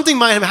 Something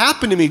might have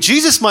happened to me.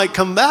 Jesus might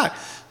come back.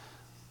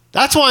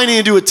 That's why I need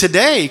to do it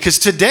today. Because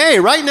today,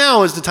 right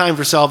now, is the time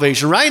for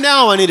salvation. Right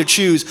now, I need to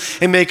choose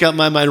and make up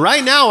my mind.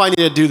 Right now, I need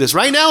to do this.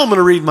 Right now, I'm going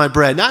to read my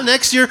bread. Not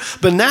next year,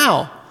 but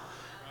now.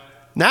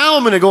 Now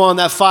I'm going to go on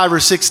that 5 or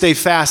 6 day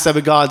fast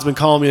that God's been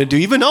calling me to do,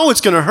 even though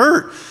it's going to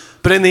hurt.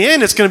 But in the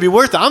end, it's going to be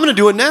worth it. I'm going to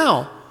do it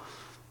now.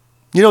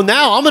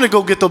 Now I'm going to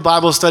go get the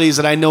Bible studies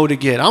that I know to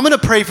get. I'm going to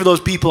pray for those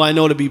people I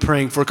know to be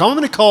praying for. I'm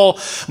going to call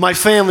my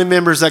family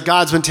members that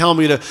God's been telling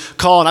me to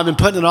call, and I've been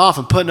putting it off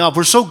and putting it off.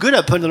 We're so good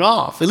at putting it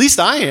off. At least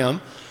I am.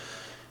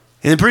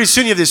 And then pretty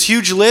soon you have this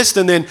huge list,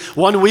 and then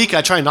one week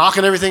I try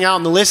knocking everything out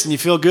on the list, and you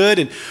feel good,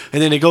 and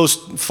then it goes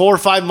 4 or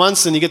 5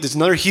 months, and you get this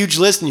another huge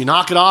list, and you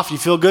knock it off, you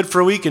feel good for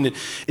a week, and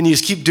you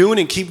just keep doing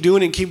it, keep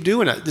doing it, keep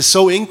doing it. It's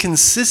so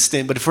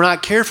inconsistent, but if we're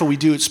not careful, we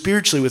do it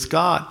spiritually with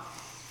God.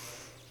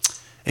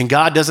 And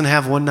God doesn't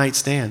have one-night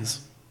stands.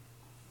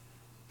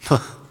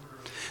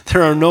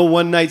 There are no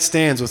one-night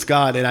stands with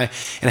God, and I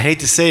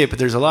hate to say it, but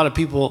there's a lot of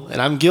people, and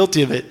I'm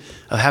guilty of it,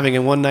 of having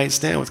a one-night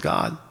stand with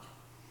God.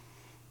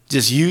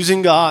 Just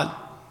using God.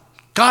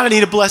 God, I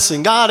need a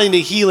blessing. God, I need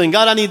a healing.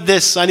 God, I need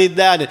this. I need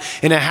that.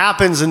 And it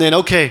happens, and then,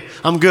 okay,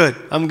 I'm good.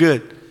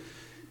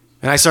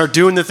 And I start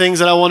doing the things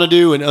that I want to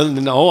do, and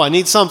I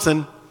need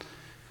something.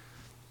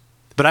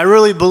 But I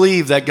really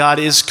believe that God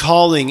is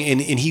calling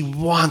and he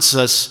wants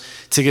us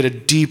to get a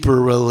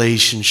deeper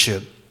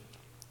relationship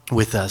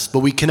with us. But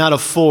we cannot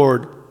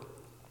afford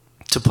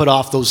to put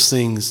off those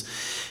things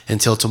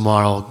until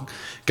tomorrow.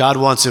 God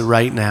wants it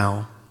right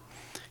now.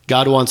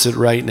 God wants it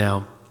right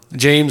now.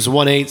 James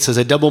 1:8 says,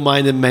 a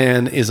double-minded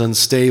man is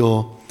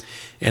unstable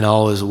in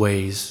all his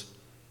ways.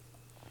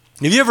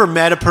 Have you ever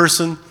met a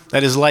person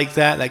that is like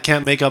that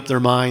can't make up their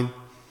mind?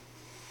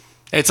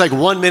 It's like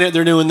 1 minute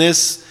they're doing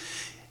this,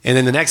 and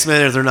then the next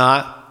minute they're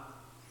not.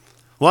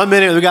 1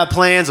 minute we got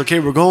plans, okay,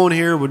 we're going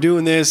here, we're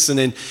doing this, and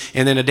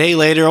then a day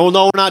later, oh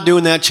no, we're not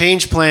doing that,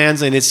 change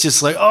plans, and it's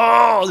just like,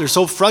 oh, they're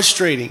so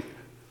frustrating.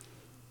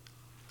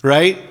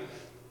 Right?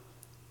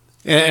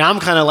 And I'm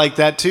kind of like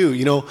that too,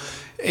 you know.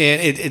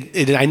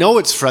 And I know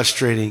it's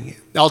frustrating.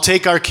 I'll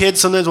take our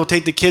kids, sometimes we'll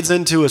take the kids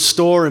into a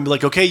store and be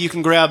like, okay, you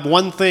can grab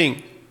one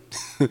thing.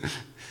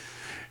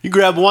 You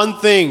grab one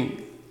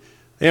thing.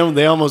 They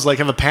almost like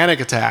have a panic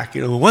attack.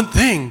 You know, one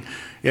thing.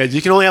 Yeah,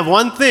 you can only have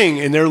one thing.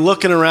 And they're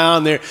looking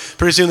around.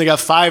 Pretty soon they got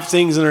 5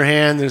 things in their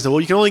hand. They say,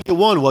 well, you can only get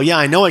one. Well, yeah,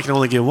 I know I can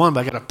only get one, but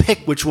I got to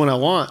pick which one I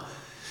want.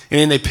 And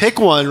then they pick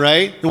one,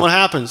 right? And what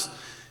happens?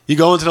 You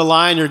go into the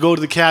line, you go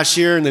to the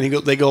cashier, and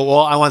then they go,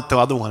 well, I want the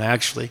other one,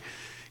 actually.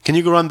 Can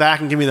you go run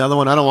back and give me the other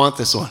one? I don't want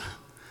this one.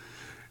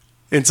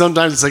 And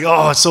sometimes it's like,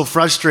 oh, it's so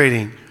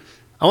frustrating.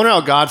 I wonder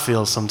how God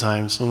feels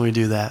sometimes when we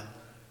do that.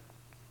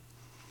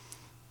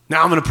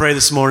 Now I'm going to pray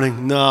this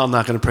morning. No, I'm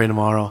not going to pray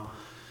tomorrow.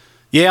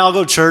 Yeah, I'll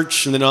go to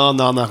church. And then, oh,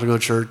 no, I'm not going to go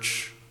to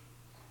church.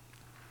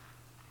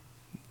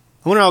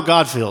 I wonder how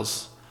God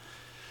feels.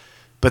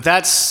 But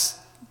that's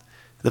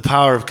the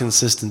power of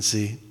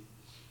consistency.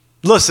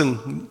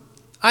 Listen,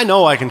 I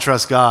know I can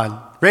trust God.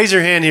 Raise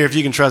your hand here if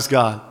you can trust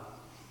God.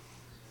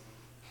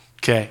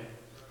 Okay.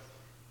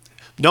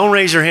 Don't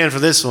raise your hand for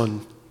this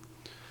one.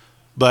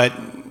 But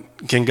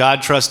can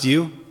God trust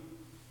you?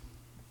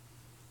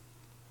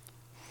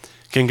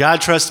 Can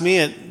God trust me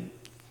at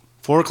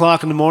 4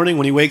 o'clock in the morning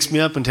when he wakes me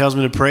up and tells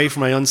me to pray for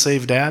my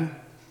unsaved dad?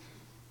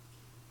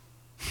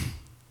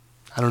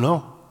 I don't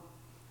know.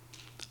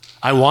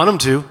 I want him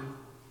to,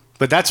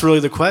 but that's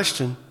really the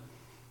question.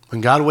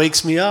 When God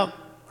wakes me up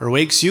or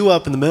wakes you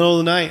up in the middle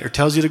of the night or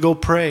tells you to go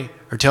pray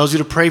or tells you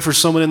to pray for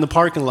someone in the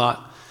parking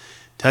lot,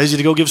 tells you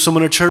to go give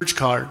someone a church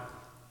card,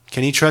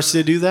 can he trust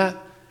you to do that?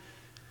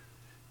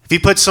 If he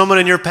puts someone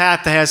in your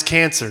path that has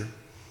cancer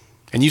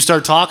and you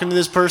start talking to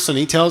this person,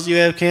 he tells you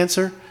have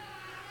cancer,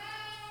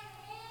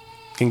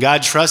 can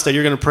God trust that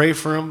you're going to pray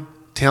for him,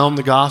 tell him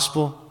the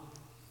gospel,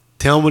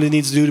 tell him what he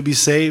needs to do to be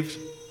saved?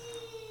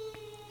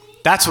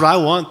 That's what I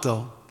want,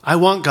 though. I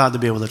want God to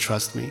be able to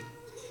trust me.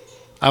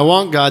 I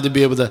want God to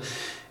be able to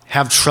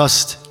have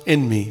trust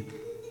in me.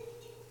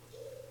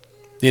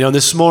 You know,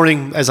 this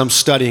morning as I'm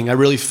studying, I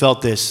really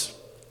felt this.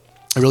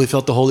 I really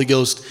felt the Holy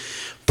Ghost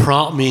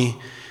prompt me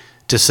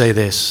to say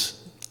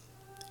this.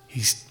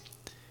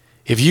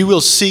 If you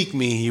will seek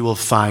me, you will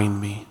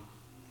find me.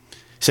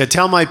 He said,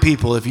 tell my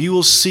people, if you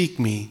will seek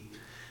me,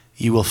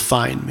 you will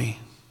find me.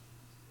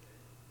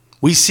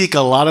 We seek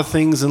a lot of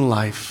things in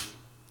life,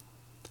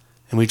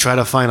 and we try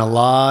to find a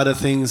lot of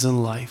things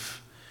in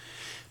life.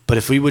 But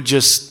if we would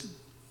just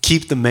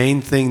keep the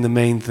main thing,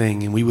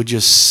 and we would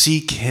just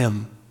seek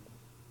him,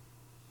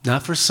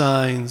 not for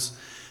signs,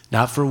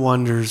 not for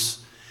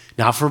wonders,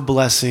 not for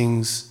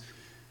blessings,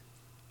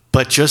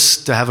 but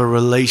just to have a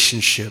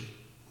relationship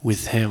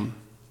with him,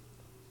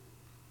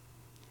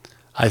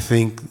 I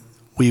think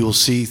we will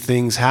see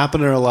things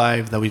happen in our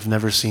life that we've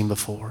never seen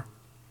before.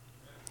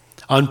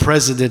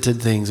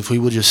 Unprecedented things, if we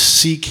will just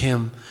seek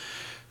him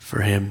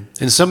for him.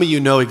 And some of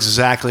you know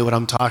exactly what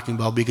I'm talking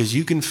about because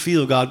you can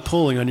feel God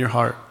pulling on your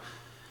heart.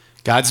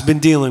 God's been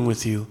dealing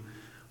with you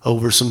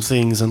over some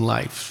things in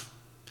life.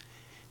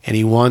 And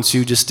he wants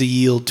you just to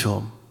yield to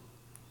him.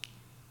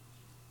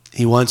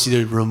 He wants you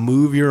to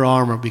remove your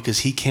armor because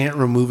he can't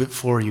remove it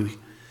for you.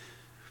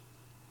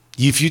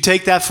 If you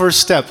take that first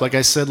step, like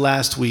I said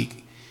last week,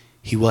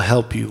 he will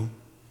help you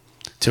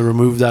to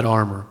remove that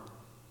armor.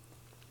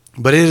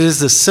 But it is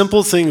the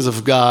simple things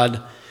of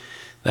God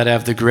that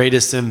have the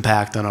greatest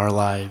impact on our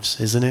lives,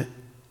 isn't it?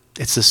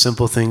 It's the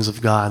simple things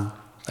of God,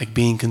 like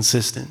being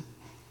consistent,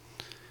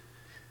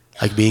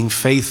 like being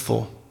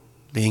faithful,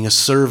 being a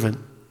servant.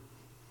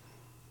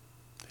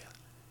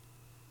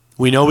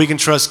 We know we can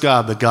trust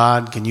God, but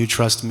God, can you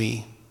trust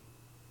me?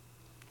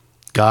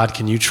 God,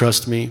 can you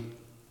trust me?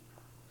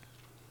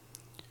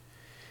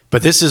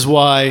 But this is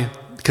why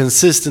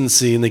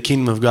consistency in the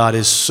kingdom of God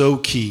is so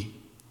key.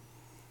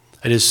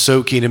 It is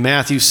so key. In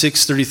Matthew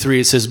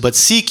 6:33, it says, "But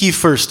seek ye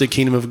first the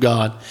kingdom of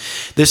God."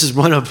 This is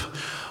one of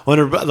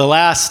the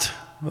last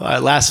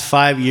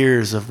 5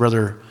 years of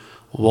Brother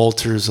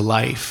Walter's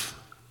life.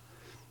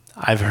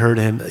 I've heard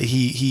him.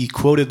 He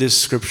quoted this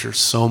scripture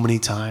so many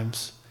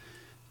times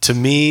to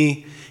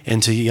me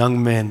and to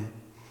young men.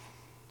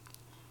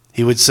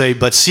 He would say,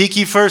 "But seek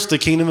ye first the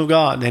kingdom of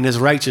God and his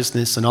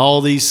righteousness, and all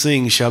these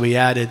things shall be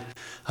added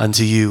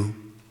unto you."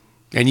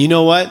 And you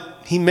know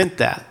what? He meant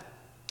that.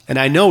 And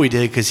I know he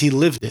did because he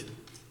lived it.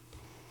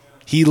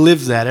 He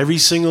lived that every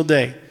single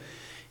day.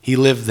 He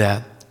lived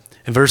that.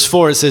 In verse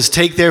 4, it says,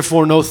 take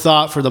therefore no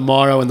thought for the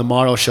morrow, and the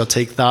morrow shall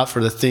take thought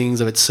for the things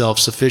of itself.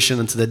 Sufficient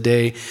unto the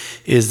day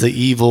is the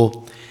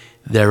evil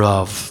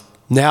thereof.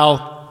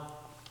 Now,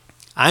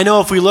 I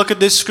know if we look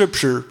at this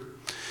scripture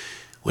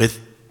with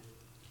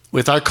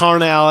our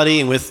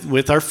carnality and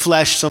with our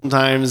flesh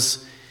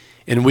sometimes,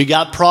 and we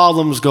got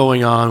problems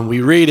going on,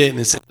 we read it and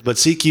it says, but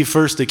seek ye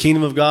first the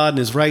kingdom of God and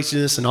his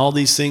righteousness, and all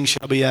these things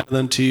shall be added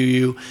unto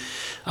you.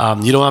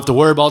 You don't have to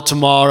worry about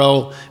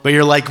tomorrow. But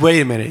you're like,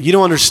 wait a minute, you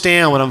don't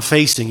understand what I'm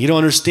facing. You don't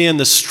understand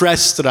the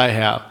stress that I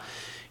have.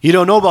 You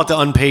don't know about the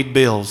unpaid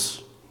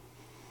bills.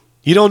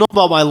 You don't know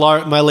about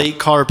my late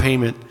car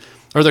payment,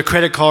 or the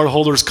credit card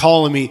holders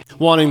calling me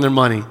wanting their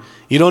money.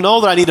 You don't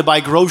know that I need to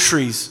buy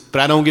groceries, but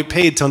I don't get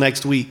paid till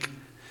next week.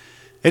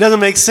 It doesn't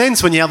make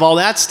sense when you have all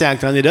that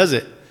stacked on you, does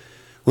it?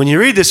 When you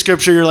read the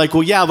scripture, you're like,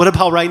 well, yeah, what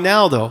about right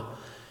now, though?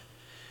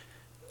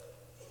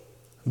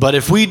 But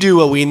if we do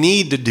what we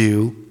need to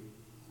do,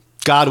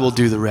 God will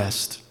do the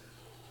rest.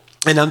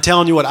 And I'm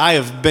telling you what, I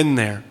have been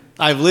there.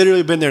 I've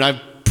literally been there, and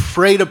I've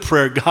prayed a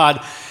prayer,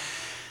 God,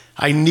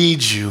 I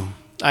need you.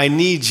 I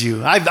need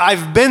you.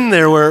 I've been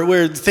there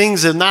where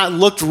things have not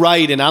looked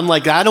right, and I'm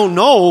like, I don't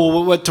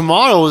know what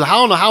tomorrow is. I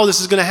don't know how this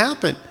is going to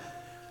happen.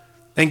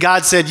 And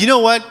God said, you know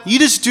what? You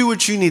just do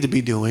what you need to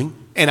be doing,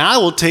 and I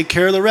will take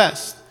care of the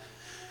rest.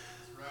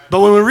 But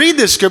when we read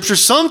this scripture,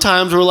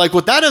 sometimes we're like,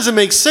 well, that doesn't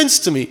make sense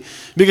to me.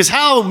 Because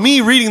how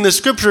me reading the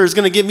scripture is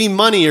going to get me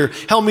money or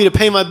help me to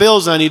pay my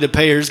bills I need to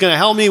pay, or it's going to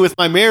help me with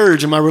my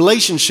marriage and my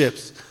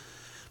relationships.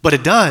 But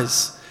it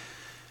does.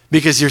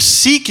 Because you're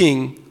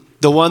seeking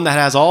the one that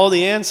has all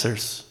the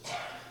answers.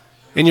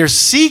 And you're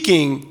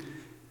seeking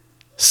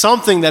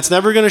something that's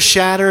never going to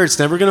shatter, it's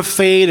never going to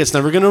fade, it's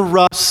never going to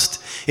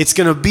rust. It's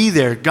going to be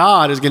there.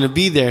 God is going to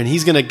be there, and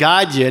he's going to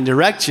guide you and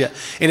direct you.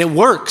 And it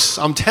works.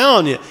 I'm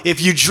telling you,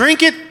 if you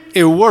drink it,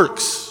 it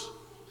works.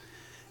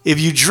 If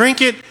you drink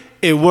it,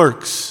 it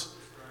works.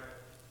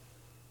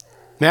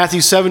 Matthew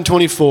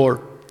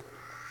 7:24.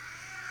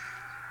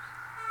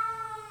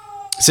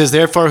 It says,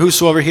 therefore,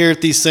 whosoever heareth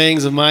these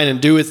sayings of mine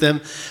and doeth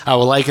them, I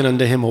will liken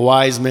unto him a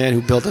wise man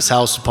who built his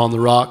house upon the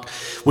rock.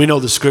 We know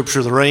the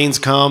scripture, the rains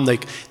come,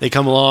 they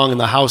come along and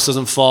the house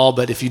doesn't fall.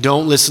 But if you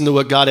don't listen to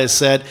what God has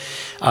said,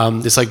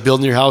 it's like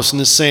building your house in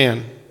the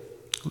sand.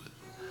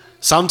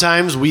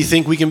 Sometimes we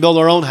think we can build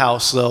our own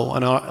house, though,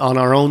 on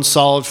our own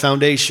solid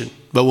foundation.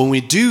 But when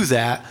we do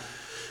that,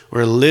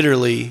 we're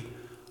literally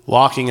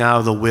walking out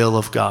of the will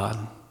of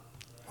God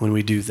when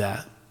we do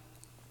that.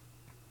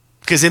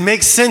 Because it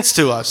makes sense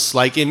to us.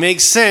 Like, it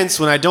makes sense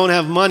when I don't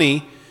have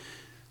money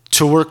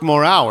to work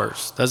more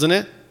hours, doesn't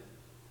it?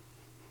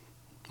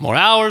 More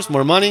hours,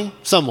 more money,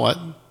 somewhat.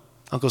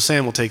 Uncle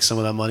Sam will take some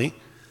of that money.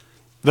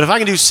 But if I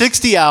can do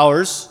 60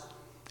 hours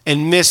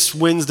and miss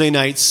Wednesday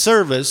night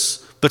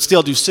service, but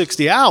still do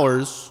 60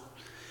 hours,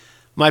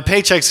 my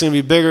paycheck's going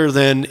to be bigger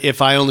than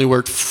if I only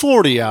worked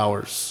 40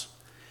 hours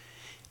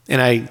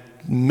and I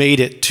made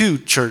it to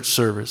church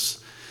service.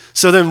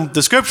 So then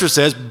the scripture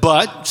says,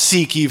 but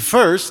seek ye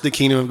first the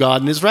kingdom of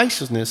God and his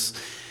righteousness,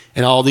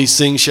 and all these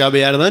things shall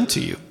be added unto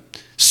you.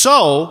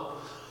 So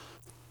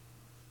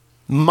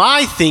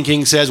my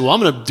thinking says, well,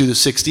 I'm going to do the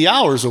 60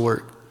 hours of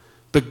work.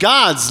 But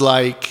God's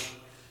like,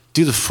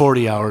 do the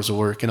 40 hours of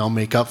work, and I'll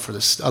make up for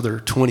this other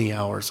 20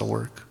 hours of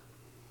work.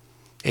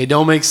 It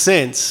don't make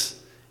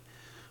sense,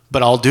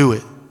 but I'll do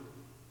it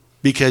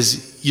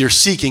because you're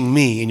seeking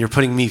me and you're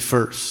putting me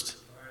first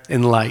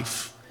in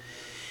life.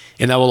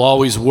 And that will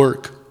always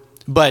work.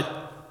 But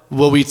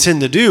what we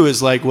tend to do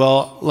is like,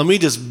 well, let me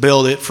just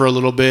build it for a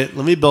little bit.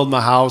 Let me build my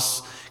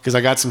house because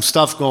I got some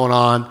stuff going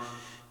on.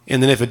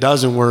 And then if it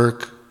doesn't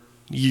work,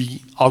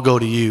 I'll go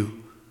to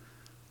you.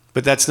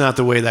 But that's not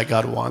the way that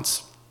God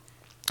wants.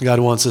 God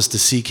wants us to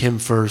seek him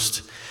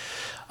first.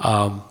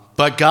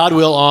 But God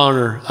will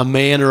honor a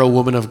man or a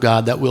woman of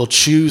God that will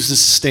choose to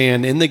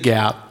stand in the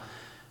gap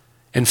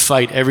and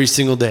fight every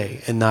single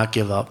day and not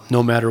give up,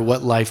 no matter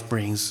what life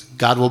brings.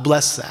 God will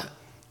bless that.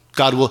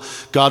 God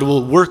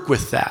will work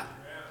with that,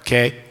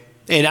 okay?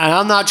 And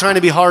I'm not trying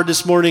to be hard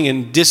this morning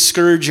and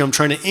discourage you. I'm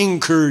trying to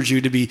encourage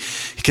you to be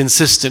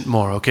consistent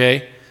more,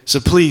 okay? So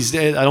please,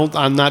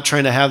 I'm not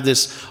trying to have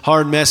this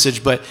hard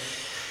message, but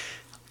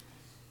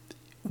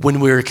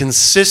when we're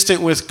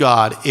consistent with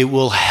God, it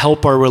will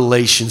help our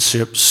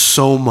relationship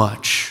so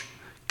much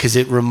because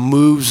it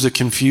removes the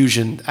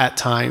confusion at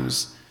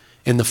times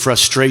and the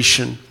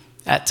frustration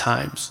at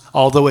times.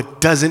 Although it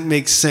doesn't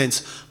make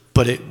sense,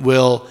 but it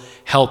will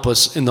help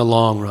us in the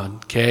long run,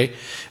 okay?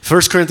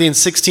 1 Corinthians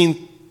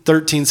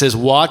 16:13 says,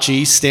 watch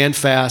ye, stand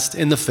fast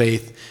in the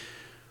faith.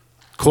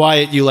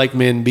 Quiet you like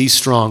men, be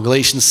strong.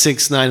 Galatians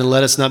 6:9, and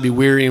let us not be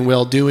weary in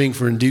well-doing,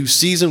 for in due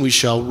season we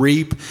shall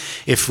reap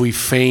if we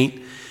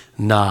faint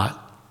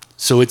not.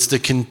 So it's to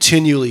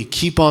continually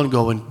keep on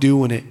going,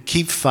 doing it,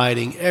 keep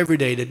fighting every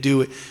day to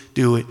do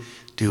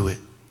it.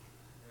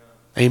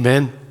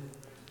 Amen.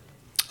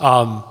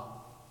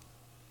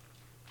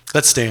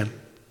 Let's stand.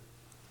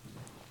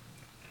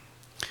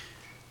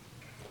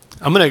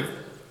 I'm going to,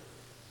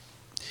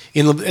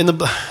 in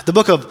the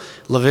book of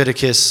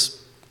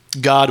Leviticus,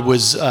 God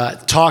was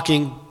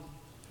talking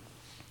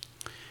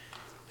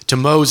to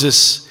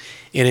Moses,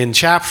 and in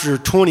chapter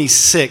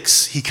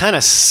 26, he kind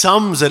of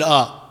sums it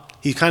up.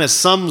 He kind of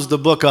sums the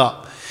book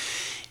up,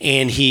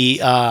 and he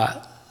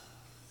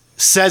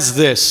says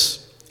this.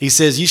 He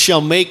says, "You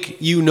shall make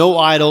you no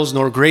idols,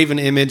 nor graven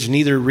image,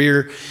 neither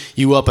rear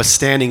you up a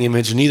standing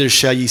image, neither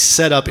shall ye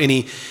set up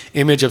any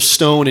image of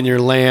stone in your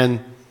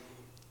land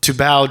to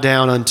bow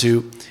down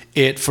unto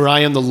it, for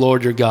I am the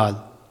Lord your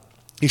God.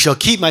 You shall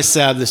keep my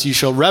Sabbaths, you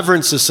shall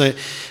reverence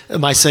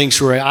my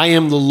sanctuary. I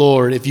am the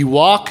Lord. If you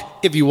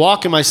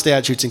walk in my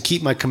statutes and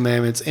keep my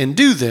commandments and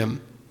do them."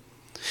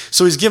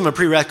 So he's given a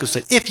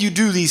prerequisite. If you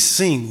do these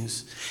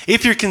things,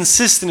 if you're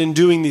consistent in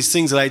doing these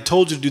things that I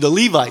told you to do, the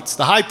Levites,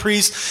 the high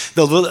priest,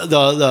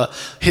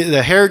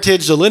 the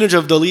heritage, the lineage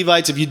of the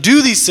Levites, if you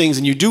do these things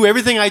and you do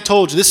everything I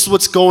told you, this is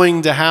what's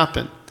going to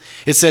happen.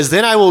 It says,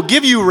 "Then I will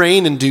give you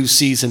rain in due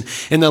season,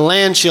 and the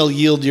land shall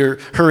yield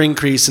her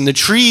increase, and the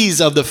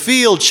trees of the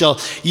field shall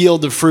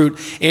yield the fruit,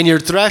 and your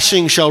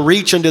threshing shall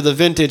reach unto the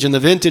vintage, and the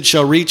vintage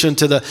shall reach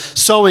unto the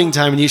sowing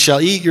time, and you shall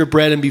eat your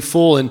bread and be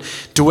full, and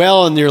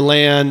dwell in your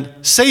land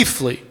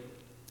safely.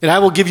 And I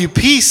will give you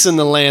peace in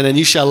the land, and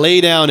you shall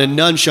lay down, and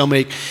none shall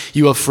make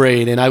you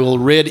afraid. And I will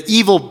rid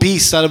evil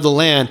beasts out of the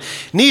land,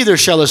 neither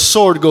shall a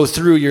sword go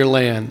through your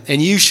land.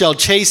 And you shall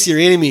chase your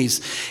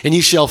enemies, and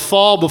they shall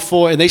fall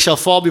before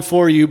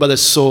you by the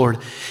sword.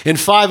 And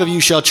 5 of you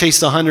shall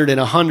chase 100, and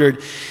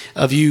 100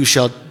 of you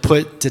shall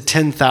put to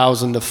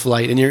 10,000 to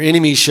flight. And your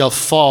enemies shall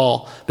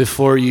fall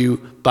before you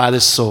by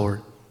the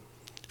sword.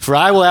 For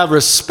I will have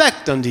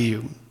respect unto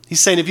you."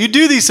 He's saying, if you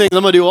do these things,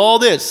 I'm going to do all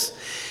this.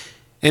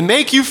 "And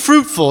make you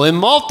fruitful, and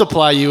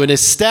multiply you, and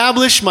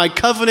establish my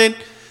covenant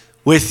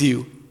with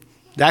you."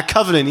 That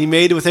covenant he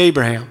made with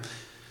Abraham,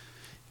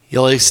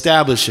 he'll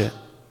establish it.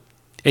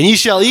 "And ye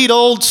shall eat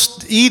old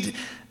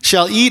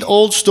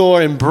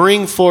store, and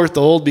bring forth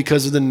the old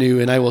because of the new.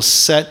 And I will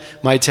set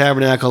my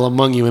tabernacle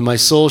among you, and my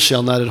soul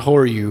shall not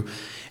abhor you.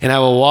 And I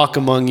will walk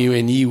among you,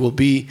 and I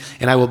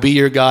will be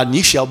your God, and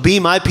ye shall be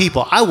my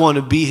people." I want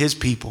to be his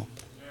people.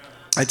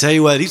 I tell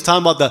you what, he's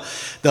talking about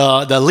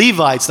the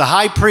Levites, the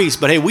high priest.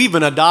 But hey, we've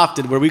been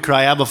adopted where we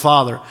cry, "Abba,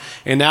 Father."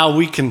 And now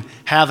we can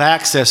have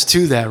access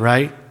to that,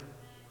 right?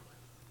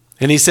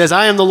 And he says,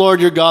 "I am the Lord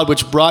your God,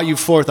 which brought you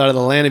forth out of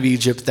the land of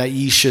Egypt, that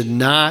ye should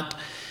not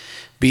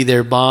be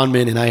their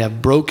bondmen. And I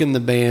have broken the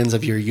bands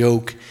of your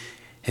yoke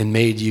and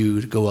made you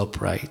to go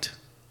upright."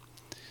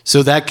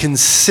 So that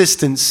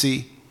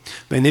consistency.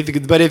 But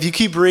if you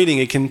keep reading,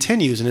 it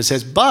continues. And it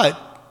says,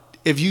 "But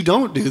if you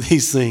don't do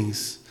these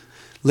things,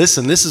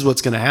 listen, this is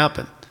what's going to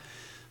happen.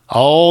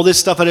 All this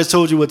stuff I just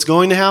told you what's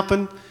going to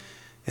happen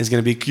is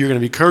you're going to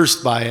be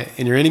cursed by it,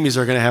 and your enemies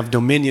are going to have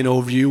dominion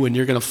over you, and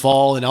you're going to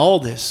fall in all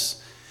this.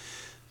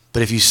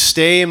 But if you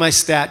stay in my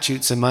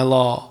statutes and my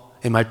law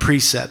and my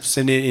precepts,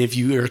 and if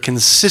you are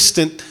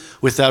consistent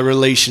with that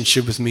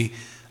relationship with me,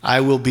 I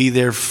will be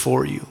there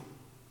for you."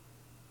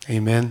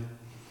 Amen.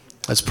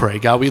 Let's pray.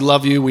 God, we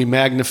love you. We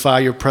magnify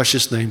your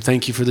precious name.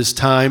 Thank you for this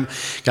time.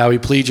 God, we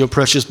plead your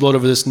precious blood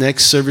over this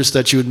next service,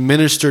 that you would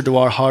minister to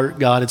our heart,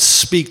 God, and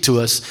speak to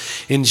us.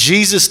 In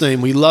Jesus'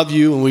 name, we love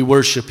you and we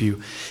worship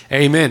you.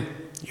 Amen.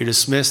 You're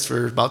dismissed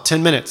for about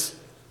 10 minutes.